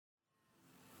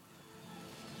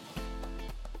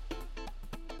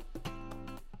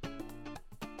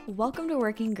Welcome to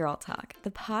Working Girl Talk, the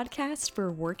podcast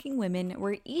for working women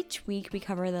where each week we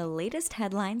cover the latest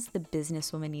headlines the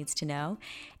businesswoman needs to know,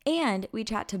 and we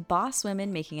chat to boss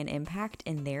women making an impact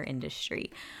in their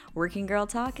industry. Working Girl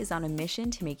Talk is on a mission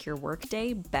to make your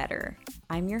workday better.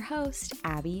 I'm your host,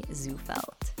 Abby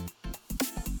Zufelt.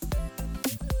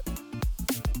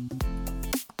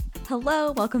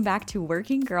 Hello, welcome back to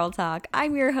Working Girl Talk.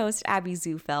 I'm your host, Abby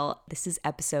Zufelt. This is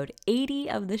episode 80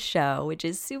 of the show, which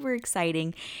is super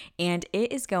exciting, and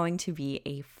it is going to be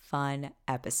a fun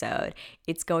episode.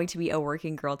 It's going to be a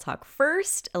Working Girl Talk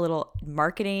first, a little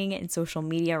marketing and social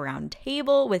media round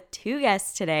table with two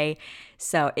guests today,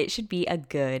 so it should be a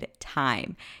good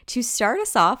time. To start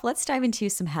us off, let's dive into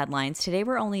some headlines. Today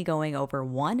we're only going over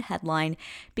one headline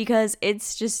because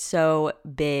it's just so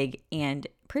big and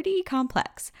pretty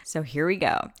complex. So here we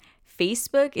go.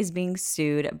 Facebook is being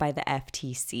sued by the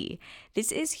FTC.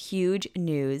 This is huge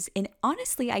news, and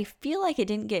honestly, I feel like it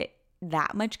didn't get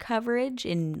that much coverage,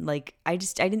 and I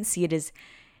didn't see it as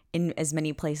in as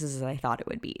many places as I thought it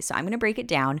would be. So I'm going to break it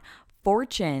down.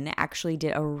 Fortune actually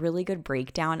did a really good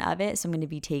breakdown of it, so I'm going to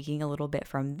be taking a little bit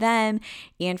from them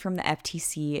and from the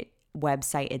FTC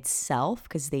website itself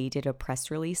because they did a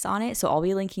press release on it. So I'll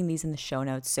be linking these in the show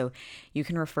notes so you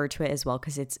can refer to it as well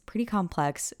because it's pretty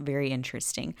complex, very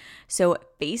interesting. So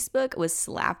Facebook was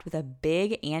slapped with a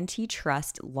big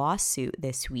antitrust lawsuit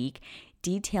this week,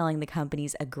 detailing the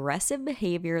company's aggressive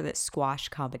behavior that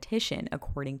squashed competition,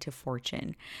 according to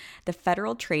Fortune. The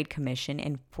Federal Trade Commission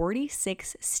in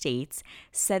 46 states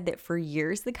said that for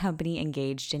years the company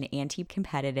engaged in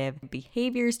anti-competitive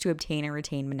behaviors to obtain and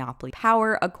retain monopoly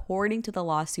power, according to the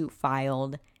lawsuit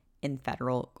filed in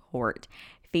federal court.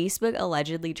 Facebook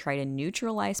allegedly tried to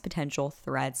neutralize potential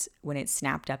threats when it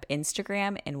snapped up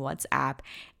Instagram and WhatsApp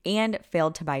and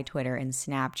failed to buy Twitter and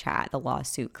Snapchat, the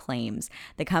lawsuit claims.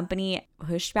 The company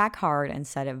pushed back hard and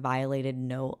said it violated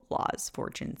no laws,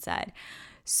 Fortune said.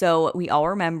 So we all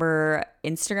remember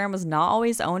Instagram was not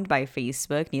always owned by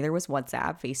Facebook, neither was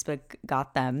WhatsApp. Facebook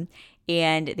got them,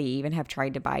 and they even have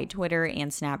tried to buy Twitter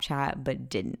and Snapchat, but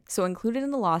didn't. So included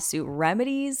in the lawsuit,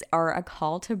 remedies are a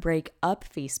call to break up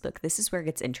Facebook. This is where it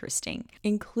gets interesting.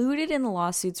 Included in the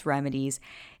lawsuit's remedies,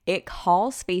 it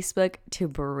calls Facebook to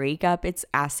break up its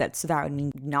assets. So that would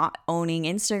mean not owning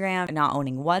Instagram, not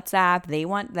owning WhatsApp. They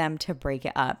want them to break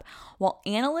it up. While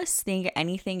analysts think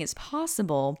anything is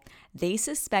possible, they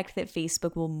suspect that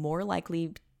Facebook will more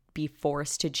likely be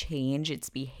forced to change its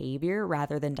behavior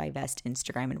rather than divest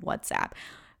Instagram and WhatsApp,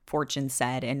 Fortune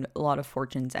said, and a lot of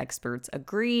Fortune's experts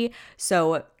agree.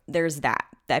 So there's that.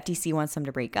 The FTC wants them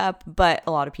to break up, but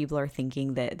a lot of people are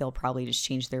thinking that they'll probably just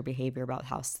change their behavior about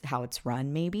how it's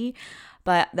run maybe.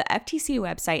 But the FTC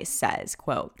website says,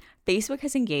 quote, Facebook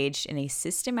has engaged in a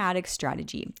systematic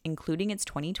strategy, including its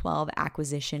 2012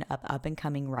 acquisition of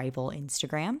up-and-coming rival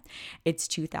Instagram, its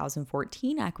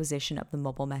 2014 acquisition of the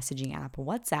mobile messaging app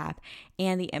WhatsApp,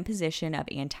 and the imposition of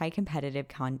anti-competitive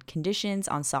conditions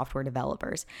on software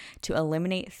developers to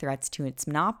eliminate threats to its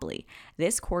monopoly.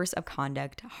 This course of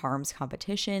conduct harms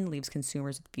competition, leaves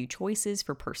consumers with few choices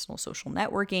for personal social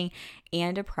networking,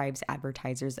 and deprives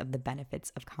advertisers of the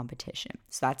benefits of competition.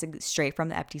 So that's straight from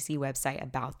the FTC website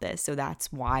about this. So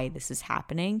that's why this is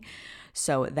happening.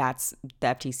 So that's the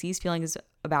FTC's feelings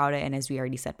about it. And as we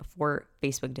already said before,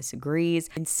 Facebook disagrees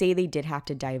and say they did have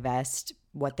to divest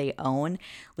what they own.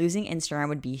 Losing Instagram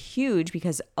would be huge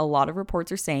because a lot of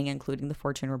reports are saying, including the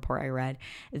Fortune report I read,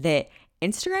 that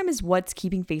Instagram is what's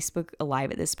keeping Facebook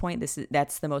alive at this point.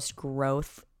 That's the most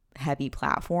growth heavy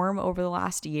platform over the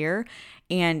last year,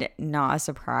 and not a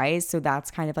surprise. So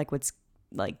that's kind of like what's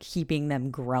like keeping them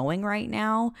growing right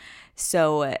now.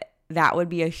 So that would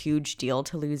be a huge deal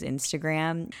to lose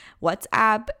Instagram.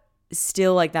 WhatsApp,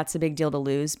 still like that's a big deal to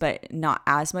lose, but not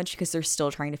as much because they're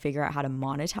still trying to figure out how to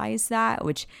monetize that,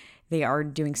 which they are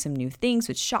doing some new things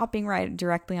with shopping right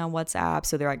directly on WhatsApp.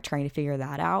 So they're like trying to figure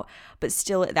that out, but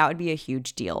still that would be a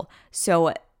huge deal.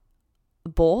 So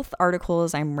both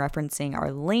articles I'm referencing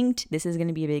are linked. This is going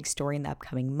to be a big story in the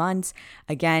upcoming months.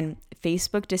 Again,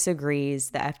 Facebook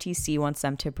disagrees. The FTC wants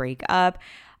them to break up.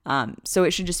 So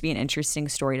it should just be an interesting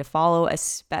story to follow,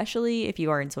 especially if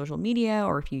you are in social media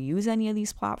or if you use any of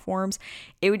these platforms.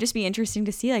 It would just be interesting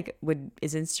to see, like,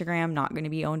 is Instagram not going to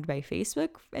be owned by Facebook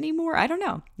anymore? I don't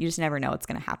know. You just never know what's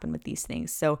going to happen with these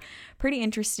things. So pretty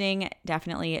interesting.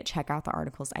 Definitely check out the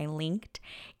articles I linked.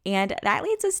 And that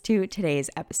leads us to today's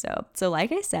episode. So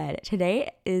like I said, today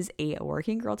is a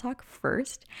Working Girl Talk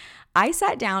first. I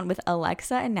sat down with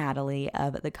Alexa and Natalie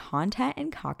of the Content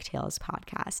and Cocktails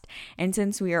podcast. And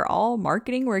since we we are all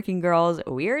marketing working girls.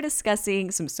 We are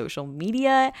discussing some social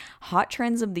media, hot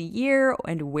trends of the year,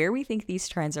 and where we think these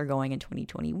trends are going in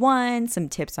 2021, some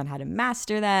tips on how to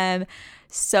master them.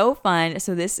 So fun.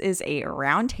 So this is a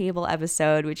roundtable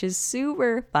episode, which is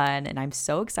super fun, and I'm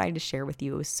so excited to share with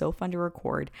you. It was so fun to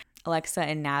record. Alexa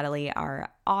and Natalie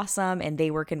are awesome, and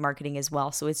they work in marketing as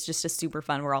well. So it's just a super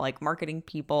fun. We're all like marketing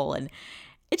people, and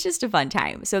it's just a fun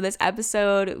time. So this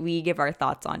episode, we give our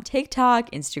thoughts on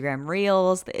TikTok, Instagram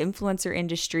Reels, the influencer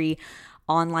industry,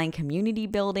 online community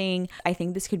building. I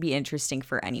think this could be interesting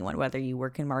for anyone, whether you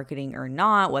work in marketing or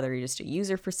not, whether you're just a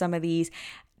user for some of these.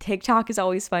 TikTok is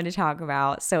always fun to talk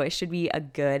about, so it should be a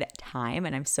good time,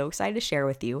 and I'm so excited to share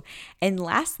with you. And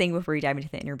last thing before we dive into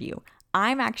the interview,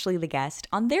 I'm actually the guest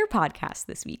on their podcast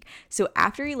this week. So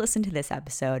after you listen to this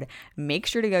episode, make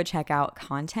sure to go check out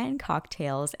Content and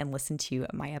Cocktails and listen to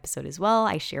my episode as well.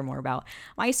 I share more about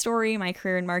my story, my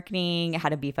career in marketing, how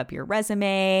to beef up your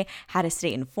resume, how to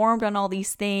stay informed on all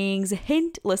these things.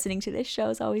 Hint, listening to this show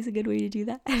is always a good way to do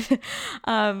that.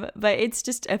 But it's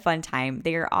just a fun time.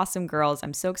 They are awesome girls.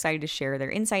 I'm so excited to share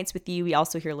their insights with you. We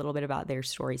also hear a little bit about their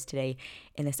stories today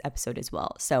in this episode as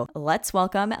well. So let's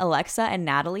welcome Alexa and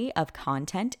Natalie of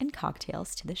Content and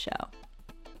Cocktails to the show.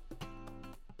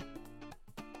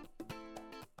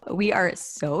 We are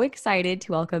so excited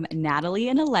to welcome Natalie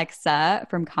and Alexa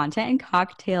from Content and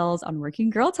Cocktails on Working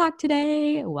Girl Talk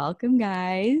today. Welcome,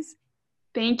 guys.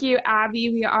 Thank you, Abby.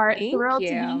 We are thrilled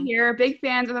to be here. Big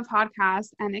fans of the podcast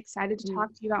and excited to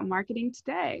talk to you about marketing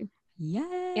today.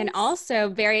 Yes. And also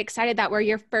very excited that we're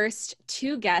your first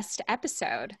two-guest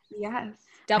episode. Yes.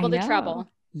 Double the trouble.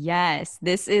 Yes.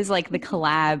 This is like the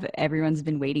collab everyone's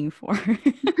been waiting for.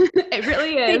 It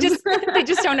really is. They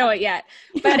just don't know it yet,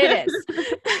 but it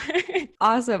is.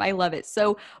 Awesome. I love it.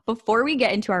 So before we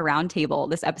get into our roundtable,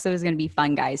 this episode is going to be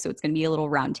fun, guys. So it's going to be a little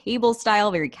roundtable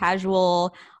style, very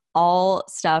casual, all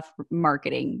stuff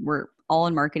marketing. We're all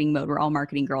in marketing mode. We're all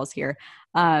marketing girls here.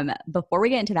 Before we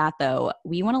get into that though,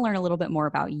 we want to learn a little bit more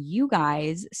about you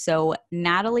guys. So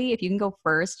Natalie, if you can go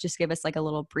first, just give us like a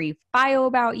little brief bio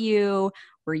about you,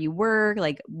 where you work,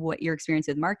 like what your experience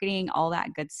with marketing, all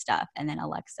that good stuff. And then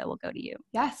Alexa, will go to you.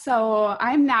 Yeah, so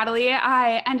I'm Natalie.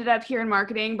 I ended up here in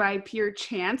marketing by pure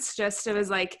chance. It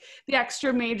was like the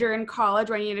extra major in college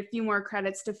where I needed a few more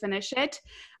credits to finish it.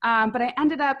 But I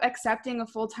ended up accepting a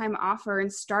full-time offer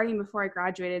and starting before I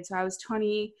graduated. So I was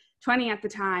 20 at the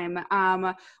time,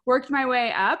 worked my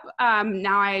way up.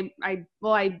 Now I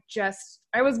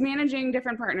was managing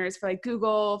different partners for like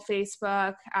Google,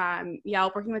 Facebook,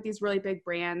 Yelp, working with these really big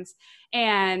brands.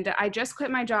 And I just quit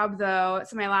my job though.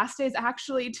 So my last day is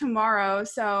actually tomorrow.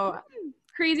 So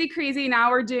crazy.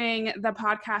 Now we're doing the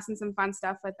podcast and some fun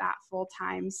stuff with that full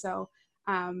time. So,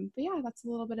 but yeah, that's a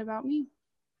little bit about me.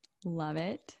 Love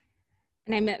it.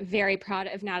 And I'm very proud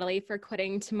of Natalie for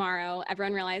quitting tomorrow.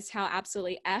 Everyone realized how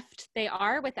absolutely effed they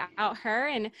are without her.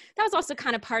 And that was also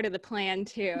kind of part of the plan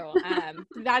too.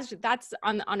 That's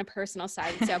on a personal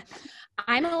side. So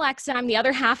I'm Alexa. I'm the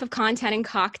other half of Content and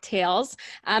Cocktails.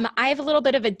 I have a little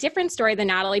bit of a different story than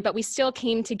Natalie, but we still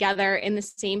came together in the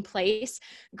same place.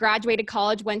 Graduated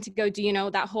college, went to go do,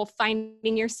 that whole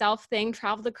finding yourself thing,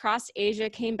 traveled across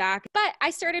Asia, came back. But I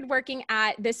started working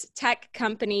at this tech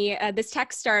company, this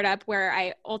tech startup where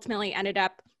I ultimately ended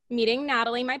up meeting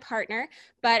Natalie, my partner,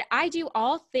 but I do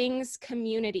all things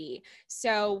community.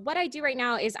 So what I do right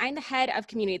now is I'm the head of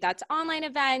community. That's online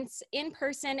events,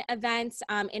 in-person events,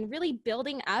 and really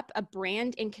building up a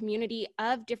brand and community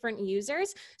of different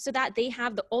users so that they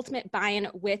have the ultimate buy-in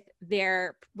with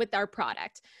our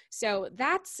product. So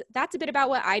that's a bit about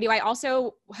what I do. I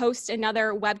also host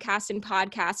another webcast and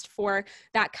podcast for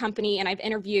that company, and I've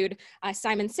interviewed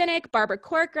Simon Sinek, Barbara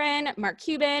Corcoran, Mark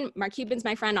Cuban. Mark Cuban's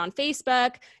my friend on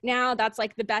Facebook. Now that's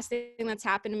like the best thing that's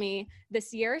happened to me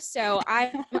this year. So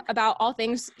I'm about all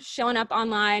things showing up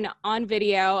online, on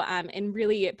video, and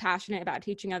really passionate about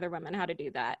teaching other women how to do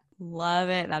that. Love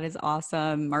it. That is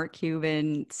awesome. Mark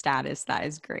Cuban status. That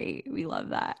is great. We love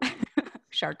that.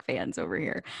 Shark fans over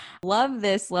here. Love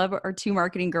this. Love our two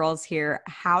marketing girls here.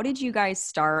 How did you guys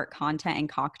start Content and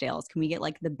Cocktails? Can we get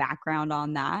like the background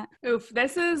on that?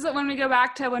 This is when we go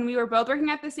back to when we were both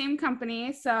working at the same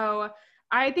company. So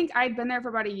I think I'd been there for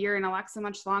about a year and Alexa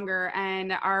much longer.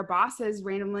 And our bosses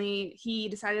randomly, he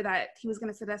decided that he was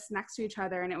going to sit us next to each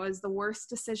other. And it was the worst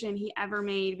decision he ever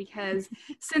made because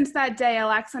since that day,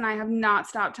 Alexa and I have not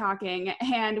stopped talking.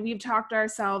 And we've talked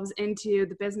ourselves into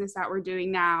the business that we're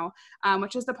doing now,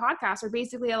 which is the podcast, where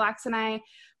basically Alexa and I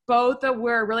both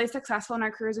were really successful in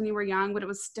our careers when we were young, but it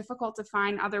was difficult to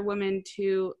find other women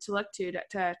to look to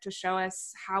show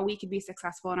us how we could be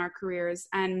successful in our careers.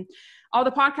 And all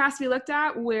the podcasts we looked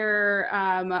at were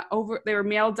they were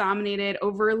male dominated,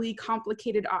 overly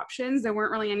complicated options. There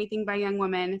weren't really anything by young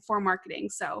women for marketing.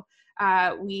 So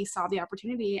we saw the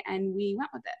opportunity and we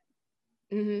went with it.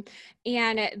 Mm-hmm.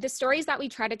 And the stories that we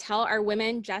try to tell are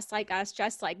women just like us,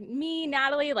 just like me,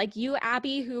 Natalie, like you,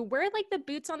 Abby, who we're like the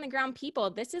boots on the ground people.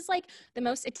 This is like the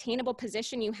most attainable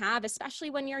position you have,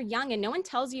 especially when you're young and no one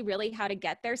tells you really how to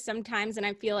get there sometimes. And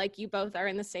I feel like you both are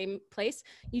in the same place.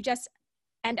 You just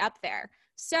end up there.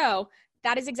 So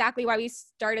that is exactly why we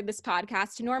started this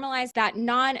podcast, to normalize that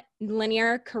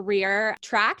non-linear career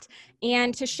track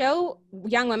and to show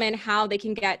young women how they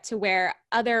can get to where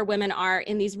other women are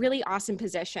in these really awesome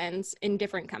positions in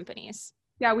different companies.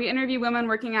 Yeah, we interview women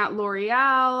working at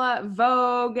L'Oreal,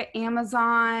 Vogue,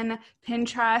 Amazon,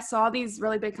 Pinterest, so all these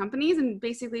really big companies, and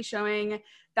basically showing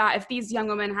that if these young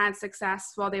women had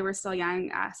success while they were still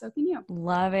young, so can you.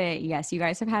 Love it. Yes, you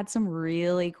guys have had some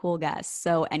really cool guests.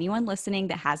 So anyone listening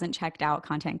that hasn't checked out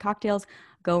Content Cocktails,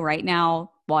 go right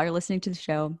now while you're listening to the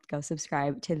show, go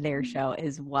subscribe to their show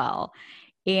as well.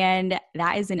 And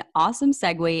that is an awesome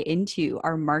segue into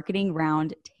our marketing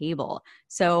round table.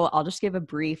 So I'll just give a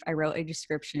brief. I wrote a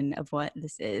description of what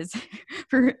this is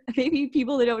for maybe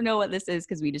people that don't know what this is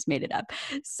because we just made it up.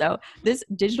 So this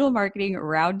digital marketing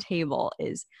round table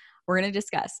is, we're going to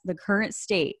discuss the current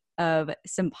state of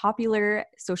some popular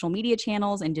social media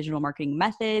channels and digital marketing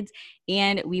methods.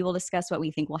 And we will discuss what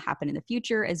we think will happen in the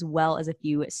future, as well as a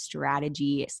few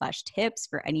strategy/tips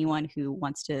for anyone who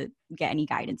wants to get any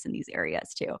guidance in these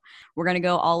areas too. We're going to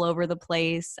go all over the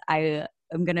place. I'm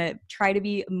going to try to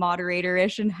be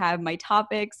moderator-ish and have my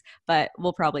topics, but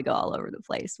we'll probably go all over the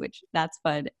place, which that's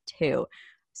fun too.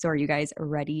 So are you guys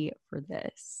ready for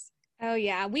this? Oh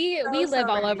yeah, we live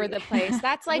all over the place.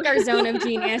 That's like our zone of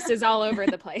genius is all over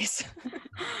the place.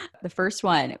 The first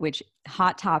one, which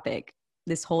hot topic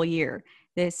this whole year,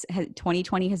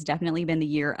 2020 has definitely been the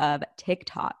year of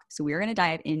TikTok. So we're going to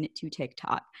dive into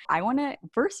TikTok. I want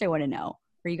to know,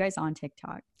 are you guys on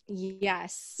TikTok?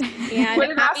 Yes. And would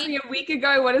have asked me a week ago,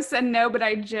 I would have said no, but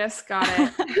I just got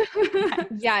it.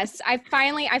 Yes. I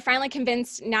finally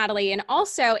convinced Natalie. And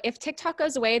also, if TikTok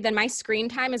goes away, then my screen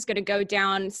time is going to go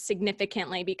down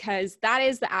significantly, because that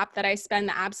is the app that I spend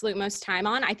the absolute most time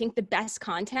on. I think the best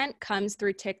content comes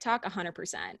through TikTok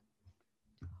 100%.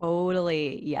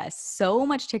 Totally. Yes. So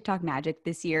much TikTok magic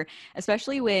this year,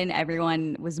 especially when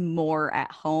everyone was more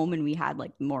at home and we had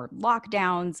like more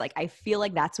lockdowns. Like, I feel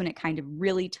like that's when it kind of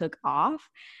really took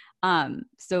off.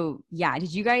 So yeah,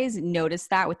 did you guys notice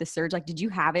that with the surge? Like, did you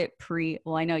have it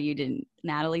well, I know you didn't,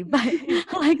 Natalie, but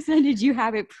Alexa, did you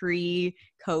have it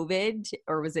pre-COVID,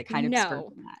 or was it kind of spurred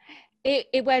from that?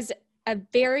 It was a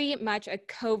very much a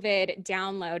COVID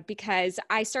download, because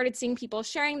I started seeing people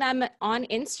sharing them on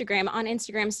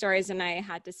Instagram stories. And I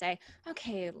had to say,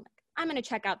 okay, I'm going to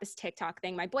check out this TikTok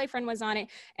thing. My boyfriend was on it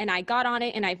and I got on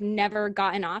it and I've never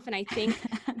gotten off. And I think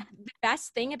the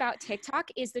best thing about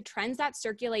TikTok is the trends that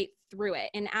circulate through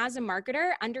it. And as a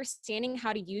marketer, understanding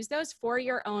how to use those for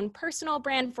your own personal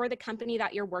brand, for the company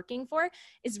that you're working for,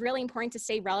 is really important to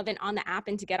stay relevant on the app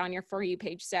and to get on your For You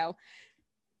page. So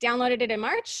downloaded it in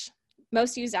March.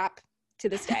 Most used app to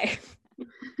this day.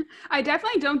 I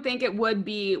definitely don't think it would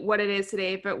be what it is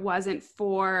today if it wasn't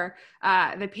for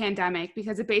the pandemic,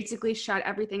 because it basically shut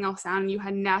everything else down and you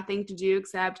had nothing to do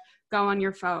except go on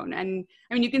your phone. And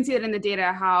I mean, you can see it in the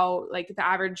data, how like the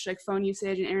average like phone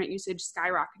usage and internet usage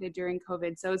skyrocketed during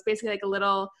COVID. So it's basically like a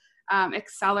little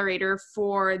accelerator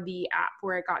for the app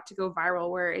where it got to go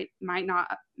viral, where it might not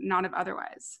have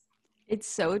otherwise. It's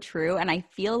so true. And I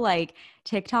feel like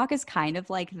TikTok is kind of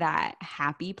like that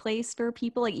happy place for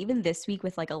people. Like even this week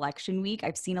with like election week,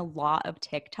 I've seen a lot of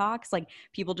TikToks, like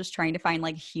people just trying to find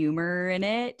like humor in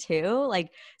it too.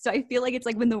 Like, so I feel like it's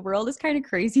like when the world is kind of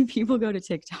crazy, people go to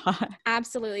TikTok.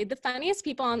 Absolutely. The funniest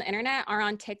people on the internet are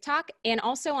on TikTok and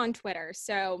also on Twitter.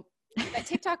 So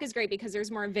TikTok is great because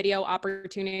there's more video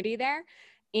opportunity there.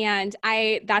 And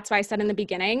that's why I said in the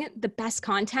beginning, the best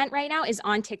content right now is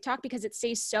on TikTok because it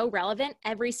stays so relevant.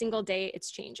 Every single day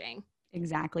it's changing.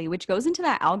 Exactly. Which goes into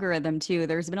that algorithm too.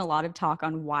 There's been a lot of talk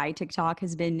on why TikTok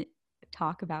has been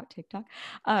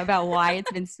about why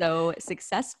it's been so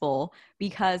successful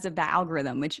because of that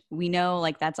algorithm, which we know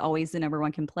like that's always the number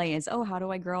one complaint is, oh, how do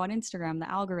I grow on Instagram?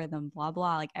 The algorithm, blah,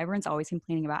 blah. Like everyone's always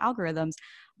complaining about algorithms.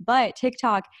 But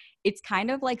TikTok, it's kind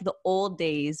of like the old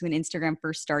days when Instagram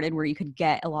first started, where you could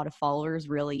get a lot of followers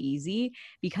really easy,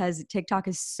 because TikTok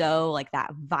is so like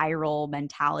that viral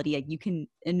mentality. Like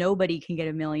nobody can get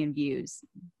 1 million views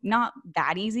not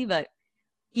that easy, but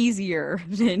easier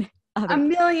than a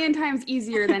million times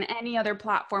easier than any other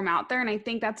platform out there. And I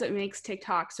think that's what makes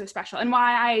TikTok so special and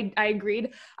why I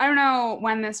agreed. I don't know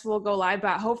when this will go live,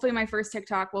 but hopefully my first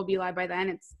TikTok will be live by then.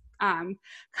 It's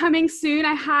coming soon.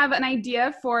 I have an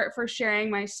idea for sharing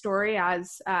my story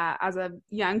as a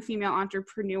young female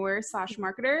entrepreneur /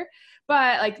 marketer.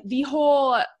 But like the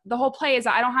whole play is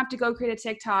that I don't have to go create a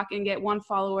TikTok and get one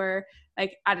follower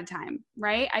like at a time,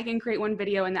 right? I can create one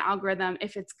video and the algorithm,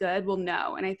 if it's good, will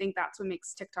know. And I think that's what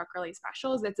makes TikTok really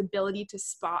special, is its ability to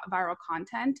spot viral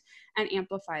content and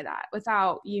amplify that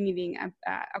without you needing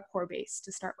a core base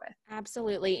to start with.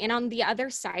 Absolutely. And on the other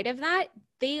side of that,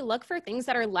 they look for things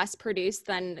that are less produced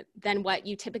than what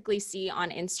you typically see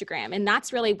on Instagram. And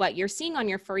that's really what you're seeing on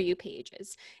your For You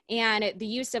pages. And the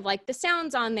use of like the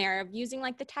sounds on there, of using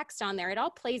like the text on there, it all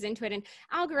plays into it. And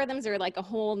algorithms are like a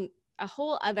whole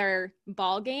other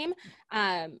ball game,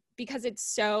 because it's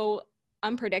so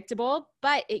unpredictable,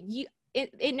 but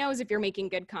it knows if you're making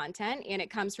good content, and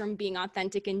it comes from being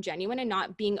authentic and genuine and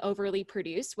not being overly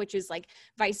produced, which is like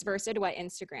vice versa to what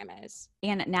Instagram is.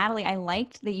 And Natalie, I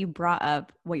liked that you brought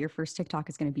up what your first TikTok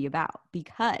is going to be about,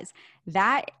 because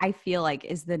that I feel like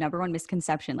is the number one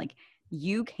misconception. Like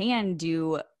you can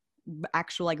do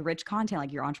actual like rich content,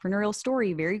 like your entrepreneurial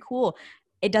story, very cool.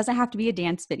 It doesn't have to be a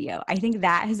dance video. I think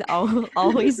that has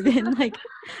always been like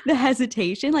the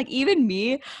hesitation. Like even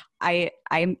me, I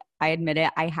admit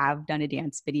it, I have done a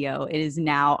dance video. It is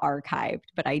now archived,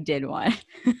 but I did one.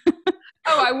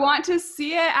 Oh, I want to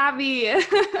see it, Abby.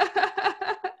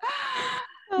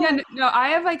 Yeah, no, I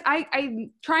have like, I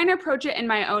try and approach it in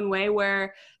my own way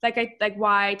where like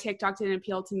why TikTok didn't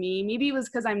appeal to me. Maybe it was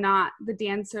because I'm not the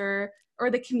dancer or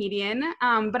the comedian,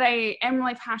 but I am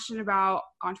really passionate about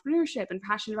entrepreneurship and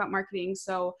passionate about marketing.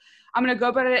 So I'm going to go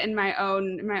about it in my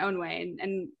own way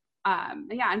and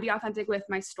be authentic with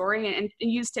my story and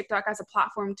use TikTok as a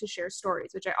platform to share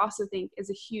stories, which I also think is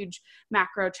a huge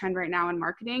macro trend right now in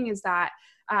marketing, is that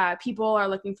people are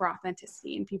looking for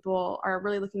authenticity and people are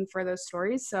really looking for those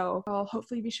stories. So I'll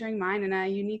hopefully be sharing mine in a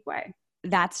unique way.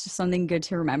 That's just something good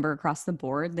to remember across the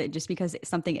board, that just because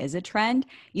something is a trend,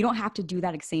 you don't have to do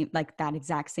that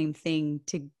exact same thing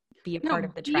to be a part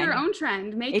of the trend. Be your own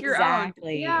trend, make your own.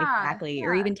 Exactly.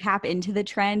 Or even tap into the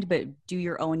trend, but do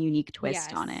your own unique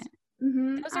twist on it.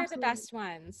 Mm-hmm, those are the best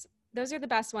ones. Those are the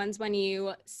best ones, when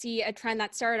you see a trend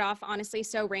that started off honestly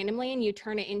so randomly and you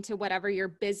turn it into whatever your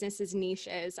business's niche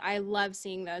is. I love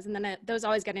seeing those. And then those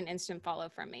always get an instant follow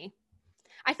from me.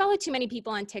 I follow too many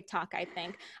people on TikTok, I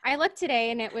think. I looked today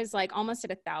and it was like almost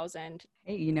at 1,000.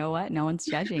 Hey, you know what? No one's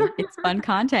judging. It's fun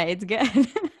content. It's good.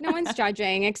 No one's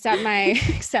judging except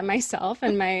myself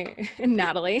and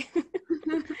Natalie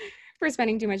for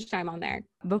spending too much time on there.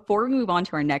 Before we move on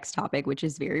to our next topic, which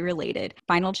is very related,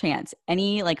 final chance,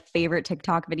 any like favorite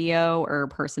TikTok video or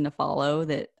person to follow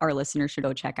that our listeners should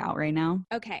go check out right now?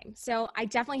 Okay. So I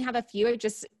definitely have a few. It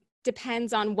just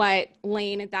depends on what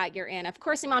lane that you're in. Of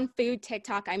course, I'm on food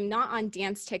TikTok. I'm not on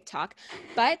dance TikTok,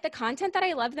 but the content that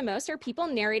I love the most are people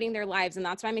narrating their lives. And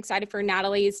that's why I'm excited for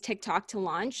Natalie's TikTok to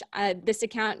launch. This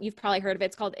account, you've probably heard of it.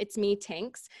 It's called It's Me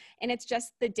Tinks. And it's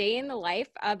just the day in the life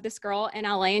of this girl in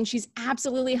LA. And she's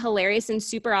absolutely hilarious and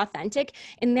super authentic.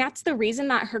 And that's the reason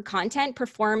that her content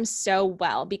performs so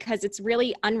well, because it's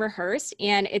really unrehearsed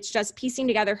and it's just piecing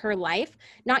together her life,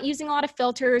 not using a lot of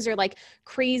filters or like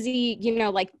crazy,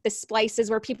 like the splices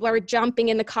where people are jumping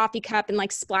in the coffee cup and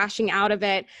like splashing out of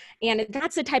it. And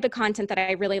that's the type of content that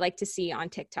I really like to see on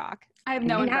TikTok. I have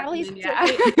no Natalie's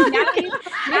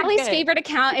favorite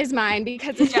account is mine,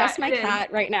 because it's just my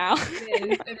cat right now.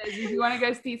 It is. If you want to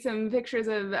go see some pictures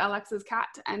of Alexa's cat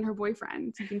and her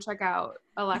boyfriend, you can check out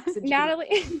Alexa.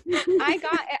 Natalie,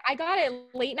 I got a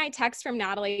late night text from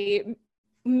Natalie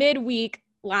midweek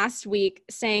last week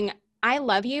saying, "I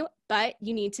love you, but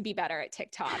you need to be better at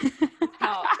TikTok."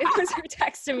 It was her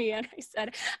text to me, and I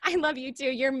said, "I love you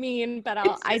too. You're mean, but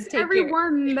I take every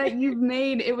one that you've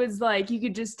made." It was like you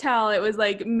could just tell. It was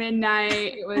like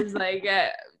midnight. It was like a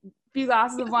few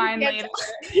glasses of wine later.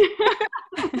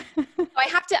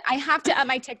 I have to up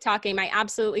my TikTok game. I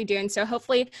absolutely do. And so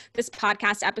hopefully this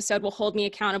podcast episode will hold me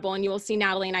accountable, and you will see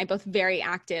Natalie and I both very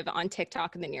active on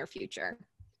TikTok in the near future.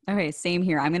 Okay, same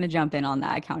here. I'm going to jump in on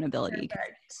that accountability.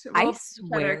 I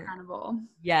swear.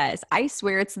 Yes, I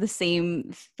swear it's the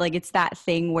same. Like it's that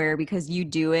thing where because you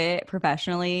do it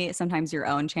professionally, sometimes your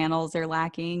own channels are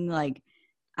lacking. Like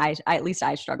at least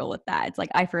I struggle with that. It's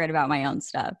like I forget about my own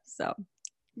stuff. So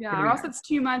yeah, or else it's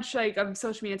too much like of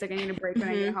social media. It's like I need a break when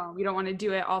I get home. You don't want to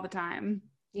do it all the time.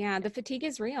 Yeah, the fatigue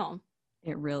is real.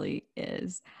 It really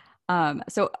is.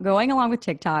 So going along with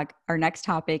TikTok, our next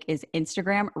topic is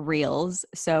Instagram Reels.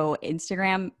 So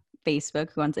Instagram, Facebook,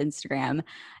 who owns Instagram,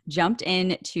 jumped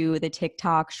into the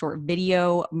TikTok short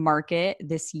video market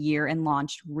this year and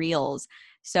launched Reels.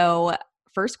 So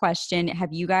first question,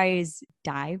 have you guys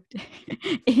dived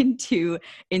into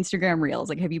Instagram Reels?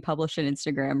 Like, have you published an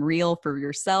Instagram Reel for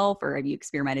yourself, or have you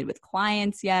experimented with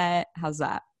clients yet? How's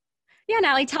that? Yeah,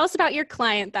 Natalie, tell us about your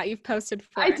client that you've posted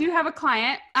for. I do have a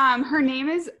client. Her name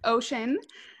is Ocean.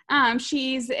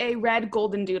 She's a red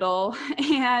golden doodle,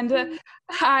 and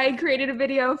I created a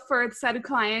video for said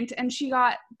client, and she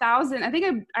got thousands. I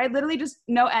think I literally just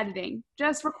no editing,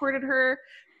 just recorded her.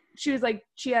 She was like,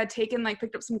 she had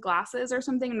picked up some glasses or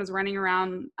something and was running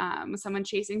around with someone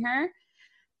chasing her.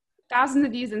 Thousands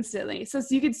of views instantly. So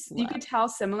you could tell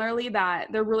similarly that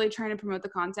they're really trying to promote the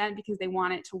content because they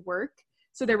want it to work.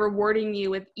 So they're rewarding you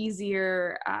with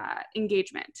easier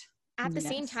engagement. At the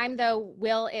same time, though,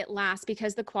 will it last?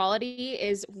 Because the quality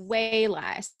is way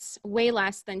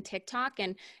less than TikTok.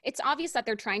 And it's obvious that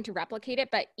they're trying to replicate it,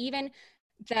 but even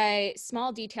the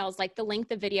small details like the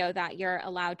length of video that you're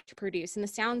allowed to produce and the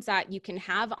sounds that you can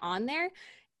have on there,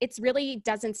 it really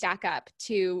doesn't stack up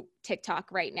to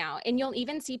TikTok right now. And you'll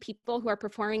even see people who are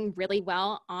performing really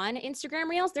well on Instagram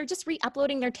Reels. They're just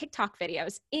re-uploading their TikTok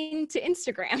videos into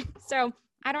Instagram. So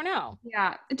I don't know.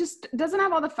 Yeah, it just doesn't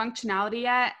have all the functionality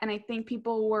yet. And I think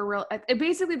people were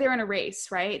basically they're in a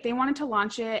race, right? They wanted to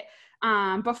launch it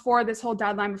before this whole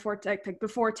deadline,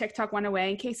 before TikTok went away.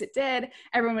 In case it did,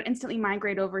 everyone would instantly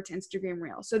migrate over to Instagram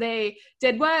Reels. So they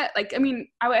did I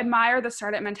would admire the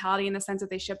startup mentality in the sense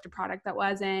that they shipped a product that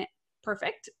wasn't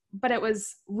perfect, but it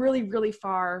was really, really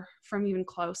far from even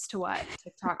close to what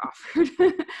TikTok offered.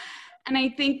 And I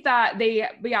think that they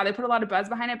put a lot of buzz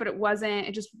behind it, but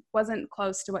it just wasn't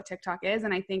close to what TikTok is.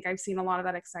 And I think I've seen a lot of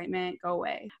that excitement go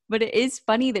away. But it is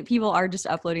funny that people are just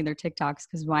uploading their TikToks,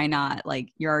 because why not? Like,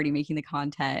 you're already making the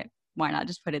content. Why not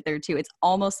just put it there too? It's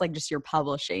almost like just your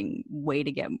publishing way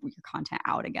to get your content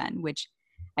out again, which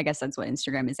I guess that's what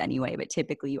Instagram is anyway, but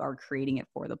typically you are creating it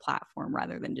for the platform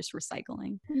rather than just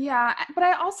recycling. Yeah, but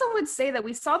I also would say that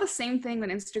we saw the same thing when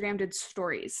Instagram did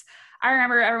stories. I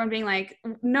remember everyone being like,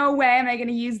 no way am I going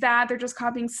to use that. They're just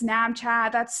copying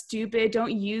Snapchat. That's stupid.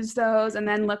 Don't use those. And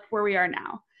then look where we are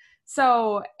now.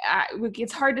 So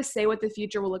it's hard to say what the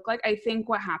future will look like. I think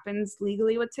what happens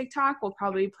legally with TikTok will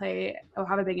have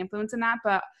a big influence in that.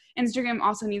 But Instagram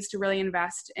also needs to really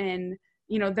invest in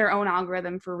their own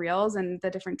algorithm for Reels and the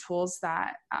different tools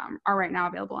that are right now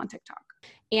available on TikTok.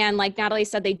 And like Natalie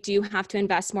said, they do have to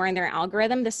invest more in their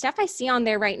algorithm. The stuff I see on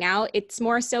there right now, it's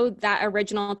more so that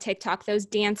original TikTok, those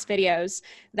dance videos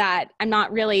that I'm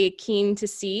not really keen to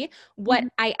see. What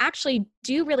I actually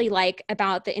do really like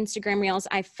about the Instagram Reels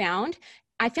I found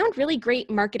really great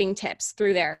marketing tips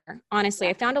through there. Honestly,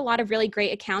 I found a lot of really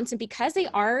great accounts, and because they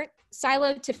are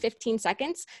siloed to 15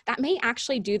 seconds, that may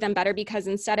actually do them better, because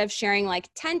instead of sharing like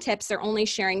 10 tips, they're only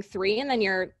sharing 3, and then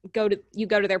you go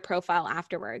to their profile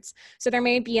afterwards. So there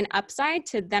may be an upside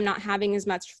to them not having as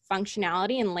much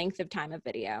functionality and length of time of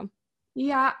video.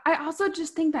 Yeah, I also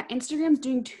just think that Instagram's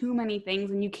doing too many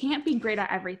things and you can't be great at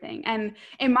everything. And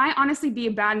it might honestly be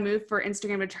a bad move for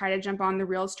Instagram to try to jump on the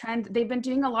Reels trend. They've been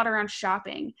doing a lot around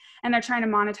shopping, and they're trying to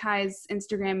monetize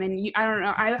Instagram. And I don't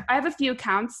know, I have a few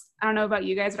accounts. I don't know about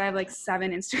you guys, but I have like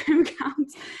 7 Instagram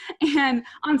accounts. And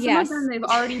on some of them, they've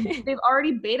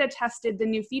already beta tested the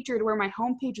new feature to where my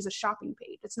homepage is a shopping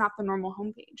page. It's not the normal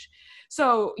homepage.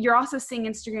 So you're also seeing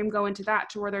Instagram go into that,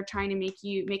 to where they're trying to make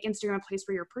Instagram a place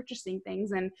where you're purchasing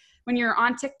things. And when you're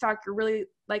on TikTok, you're really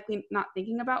likely not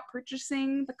thinking about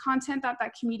purchasing the content that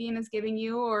comedian is giving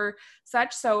you or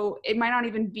such. So it might not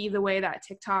even be the way that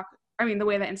the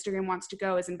way that Instagram wants to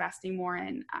go is investing more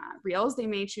in Reels. They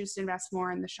may choose to invest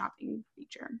more in the shopping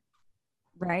feature.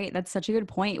 Right. That's such a good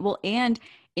point. Well, and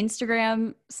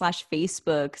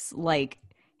Instagram/Facebook's like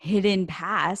hidden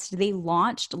past, they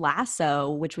launched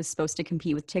Lasso, which was supposed to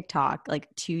compete with TikTok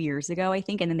like 2 years ago, I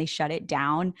think. And then they shut it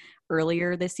down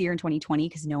earlier this year in 2020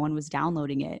 because no one was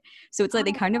downloading it. So it's like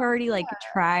they kind of already like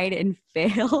tried and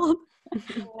failed.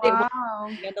 Wow.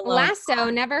 Lasso,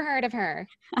 never heard of her.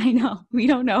 I know. We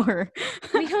don't know her.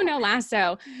 We don't know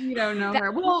Lasso. You don't know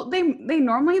her. Well, they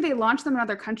normally launch them in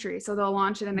other countries. So they'll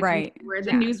launch it in a country where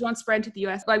the news won't spread to the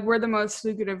US. Like, we're the most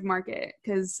lucrative market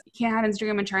because you can't have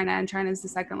Instagram in China, and China is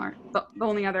the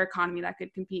only other economy that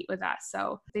could compete with us.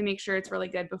 So they make sure it's really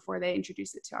good before they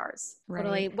introduce it to ours.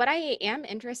 Totally. What I am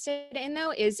interested in,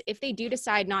 though, is if they do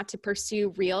decide not to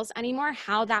pursue Reels anymore,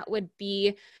 how that would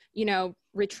be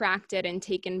retracted and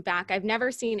taken back. I've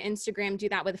never seen Instagram do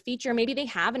that with a feature. Maybe they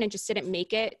have and it just didn't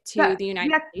make it to the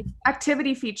United States.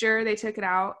 Activity feature, they took it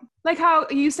out. Like how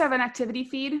you used to have an activity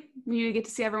feed where you get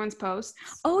to see everyone's posts.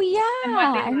 Oh yeah,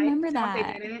 I remember that. What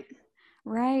they didn't.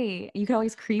 Right. You could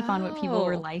always creep on what people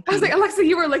were liking. I was like, Alexa,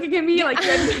 you were looking at me like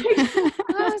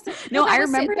no, I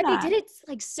remember that. But they did it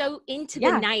like so into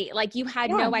the night. Like you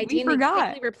had no idea. And they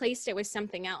quickly replaced it with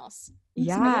something else.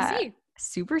 Yeah.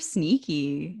 Super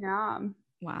sneaky. Yeah.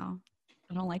 Wow.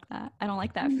 I don't like that. I don't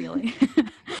like that feeling.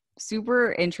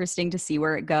 Super interesting to see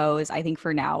where it goes. I think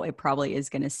for now, it probably is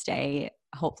going to stay.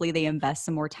 Hopefully they invest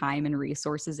some more time and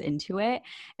resources into it.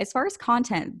 As far as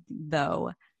content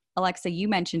though, Alexa, you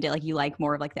mentioned it, like you like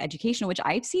more of like the educational, which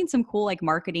I've seen some cool like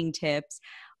marketing tips.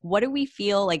 What do we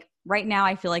feel like right now?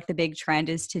 I feel like the big trend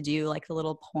is to do like the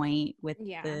little point with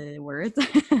the words.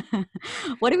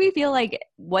 What do we feel like?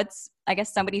 What's, I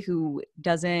guess, somebody who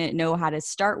doesn't know how to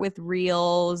start with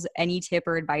reels, any tip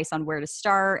or advice on where to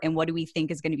start? And what do we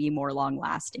think is going to be more long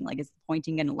lasting? Like, is the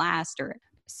pointing going to last or?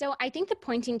 So I think the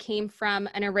pointing came from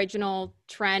an original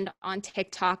trend on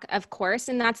TikTok, of course,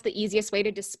 and that's the easiest way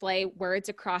to display words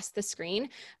across the screen.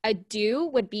 A do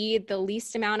would be the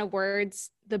least amount of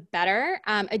words, the better.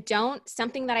 A don't,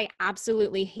 something that I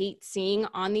absolutely hate seeing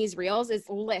on these reels is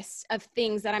lists of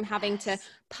things that I'm having to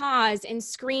pause and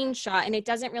screenshot, and it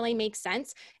doesn't really make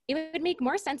sense. It would make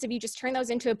more sense if you just turn those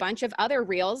into a bunch of other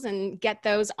reels and get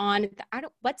those on,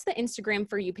 what's the Instagram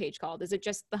For You page called? Is it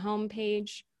just the home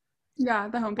page? Yeah,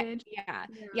 the homepage.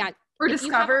 Yeah. Or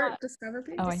discover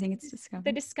page. Oh, I think it's discover.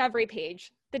 The discovery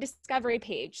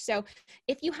page. So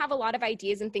if you have a lot of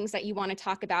ideas and things that you want to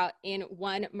talk about in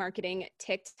one marketing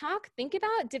TikTok, think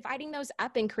about dividing those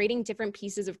up and creating different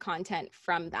pieces of content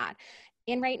from that.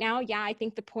 And right now, I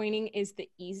think the pointing is the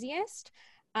easiest.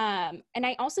 And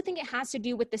I also think it has to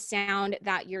do with the sound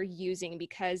that you're using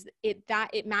because it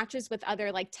matches with other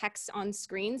like texts on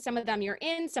screen. Some of them you're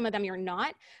in, some of them you're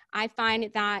not. I find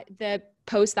that the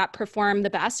posts that perform the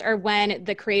best are when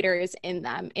the creator is in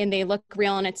them and they look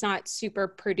real and it's not super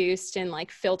produced and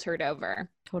like filtered over.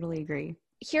 Totally agree.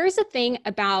 Here's the thing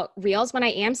about reels. When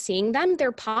I am seeing them,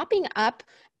 they're popping up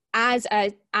as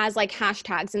like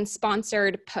hashtags and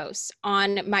sponsored posts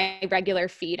on my regular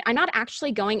feed. I'm not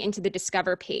actually going into the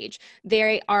discover page.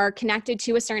 They are connected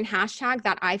to a certain hashtag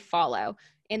that I follow.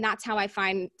 And that's how I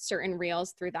find certain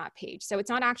reels through that page. So it's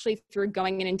not actually through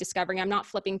going in and discovering. I'm not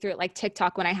flipping through it like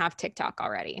TikTok when I have TikTok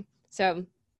already. So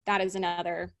that is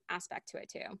another aspect to it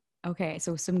too. Okay,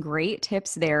 so some great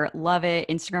tips there. Love it.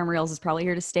 Instagram Reels is probably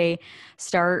here to stay.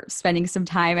 Start spending some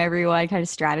time, everyone, kind of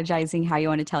strategizing how you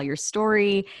want to tell your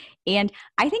story. And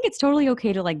I think it's totally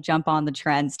okay to like jump on the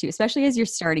trends too, especially as you're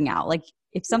starting out. Like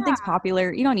if something's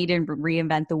popular, you don't need to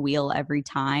reinvent the wheel every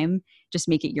time. Just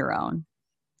make it your own.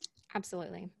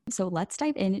 Absolutely. So let's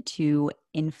dive into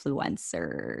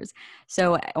influencers.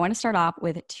 So I want to start off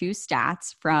with 2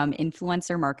 stats from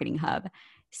Influencer Marketing Hub.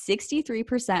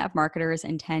 63% of marketers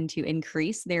intend to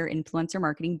increase their influencer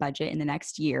marketing budget in the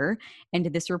next year. And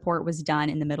this report was done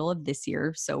in the middle of this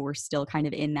year. So we're still kind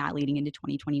of in that leading into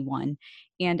 2021.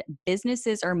 And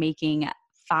businesses are making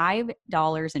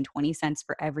 $5.20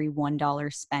 for every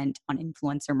 $1 spent on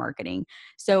influencer marketing.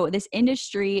 So this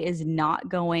industry is not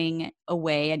going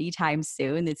away anytime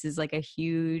soon. This is like a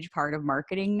huge part of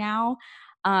marketing now.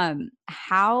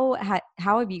 How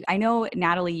have you, I know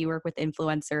Natalie, you work with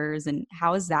influencers, and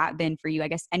how has that been for you? I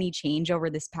guess any change over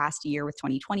this past year with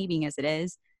 2020 being as it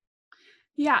is?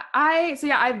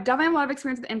 I've definitely have a lot of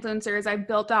experience with influencers. I've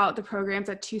built out the programs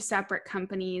at 2 separate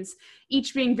companies,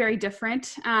 each being very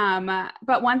different.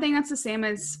 But one thing that's the same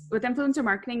as with influencer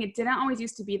marketing, it didn't always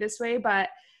used to be this way, but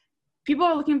people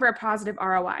are looking for a positive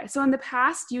ROI. So in the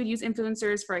past, you would use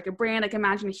influencers for like a brand, like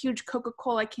imagine a huge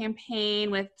Coca-Cola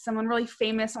campaign with someone really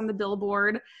famous on the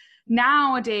billboard.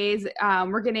 Nowadays,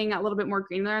 we're getting a little bit more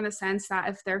granular in the sense that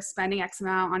if they're spending X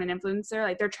amount on an influencer,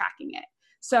 like they're tracking it.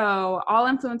 So all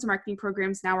influencer marketing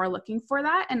programs now are looking for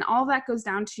that, and all that goes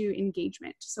down to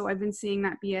engagement. So I've been seeing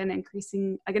that be an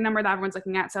increasing, like a number that everyone's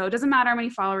looking at. So it doesn't matter how many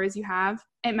followers you have.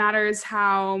 It matters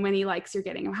how many likes you're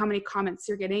getting, or how many comments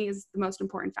you're getting is the most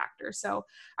important factor. So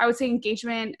I would say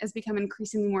engagement has become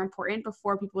increasingly more important.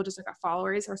 Before, people just look at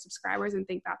followers or subscribers and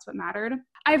think that's what mattered.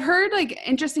 I've heard like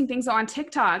interesting things on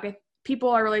TikTok. People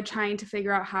are really trying to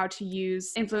figure out how to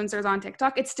use influencers on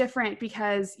TikTok. It's different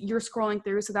because you're scrolling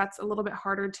through, so that's a little bit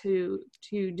harder to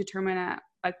determine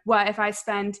like what if I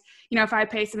spend, if I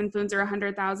pay some influencer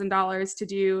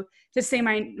 $100,000 to say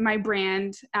my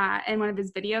brand in one of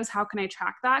his videos, how can I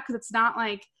track that? Because it's not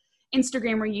like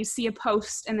Instagram where you see a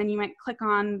post and then you might click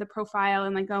on the profile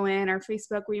and like go in, or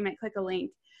Facebook where you might click a link.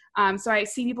 So I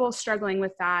see people struggling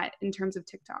with that in terms of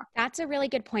TikTok. That's a really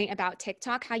good point about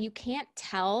TikTok, how you can't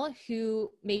tell who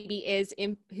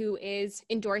who is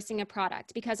endorsing a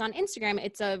product, because on Instagram,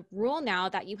 it's a rule now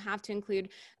that you have to include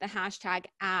the hashtag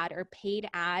ad or paid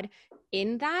ad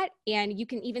in that. And you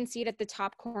can even see it at the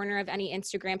top corner of any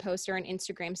Instagram post or an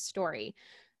Instagram story.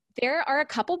 There are a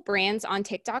couple brands on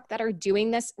TikTok that are doing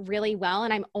this really well.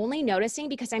 And I'm only noticing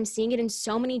because I'm seeing it in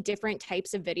so many different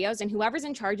types of videos, and whoever's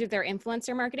in charge of their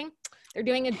influencer marketing, they're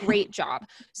doing a great job.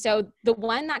 So the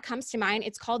one that comes to mind,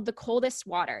 it's called The Coldest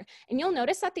Water. And you'll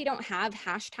notice that they don't have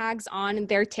hashtags on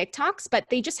their TikToks, but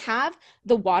they just have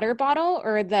the water bottle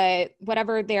or the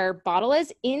whatever their bottle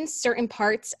is in certain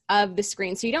parts of the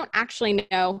screen. So you don't actually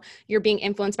know you're being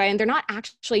influenced by it, and they're not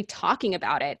actually talking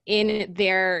about it in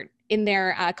their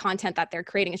content that they're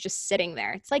creating. Is just sitting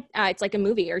there. It's like a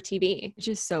movie or TV. It's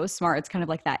just so smart. It's kind of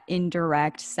like that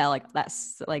indirect sell, like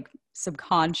that's like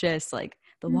subconscious, like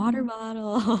the water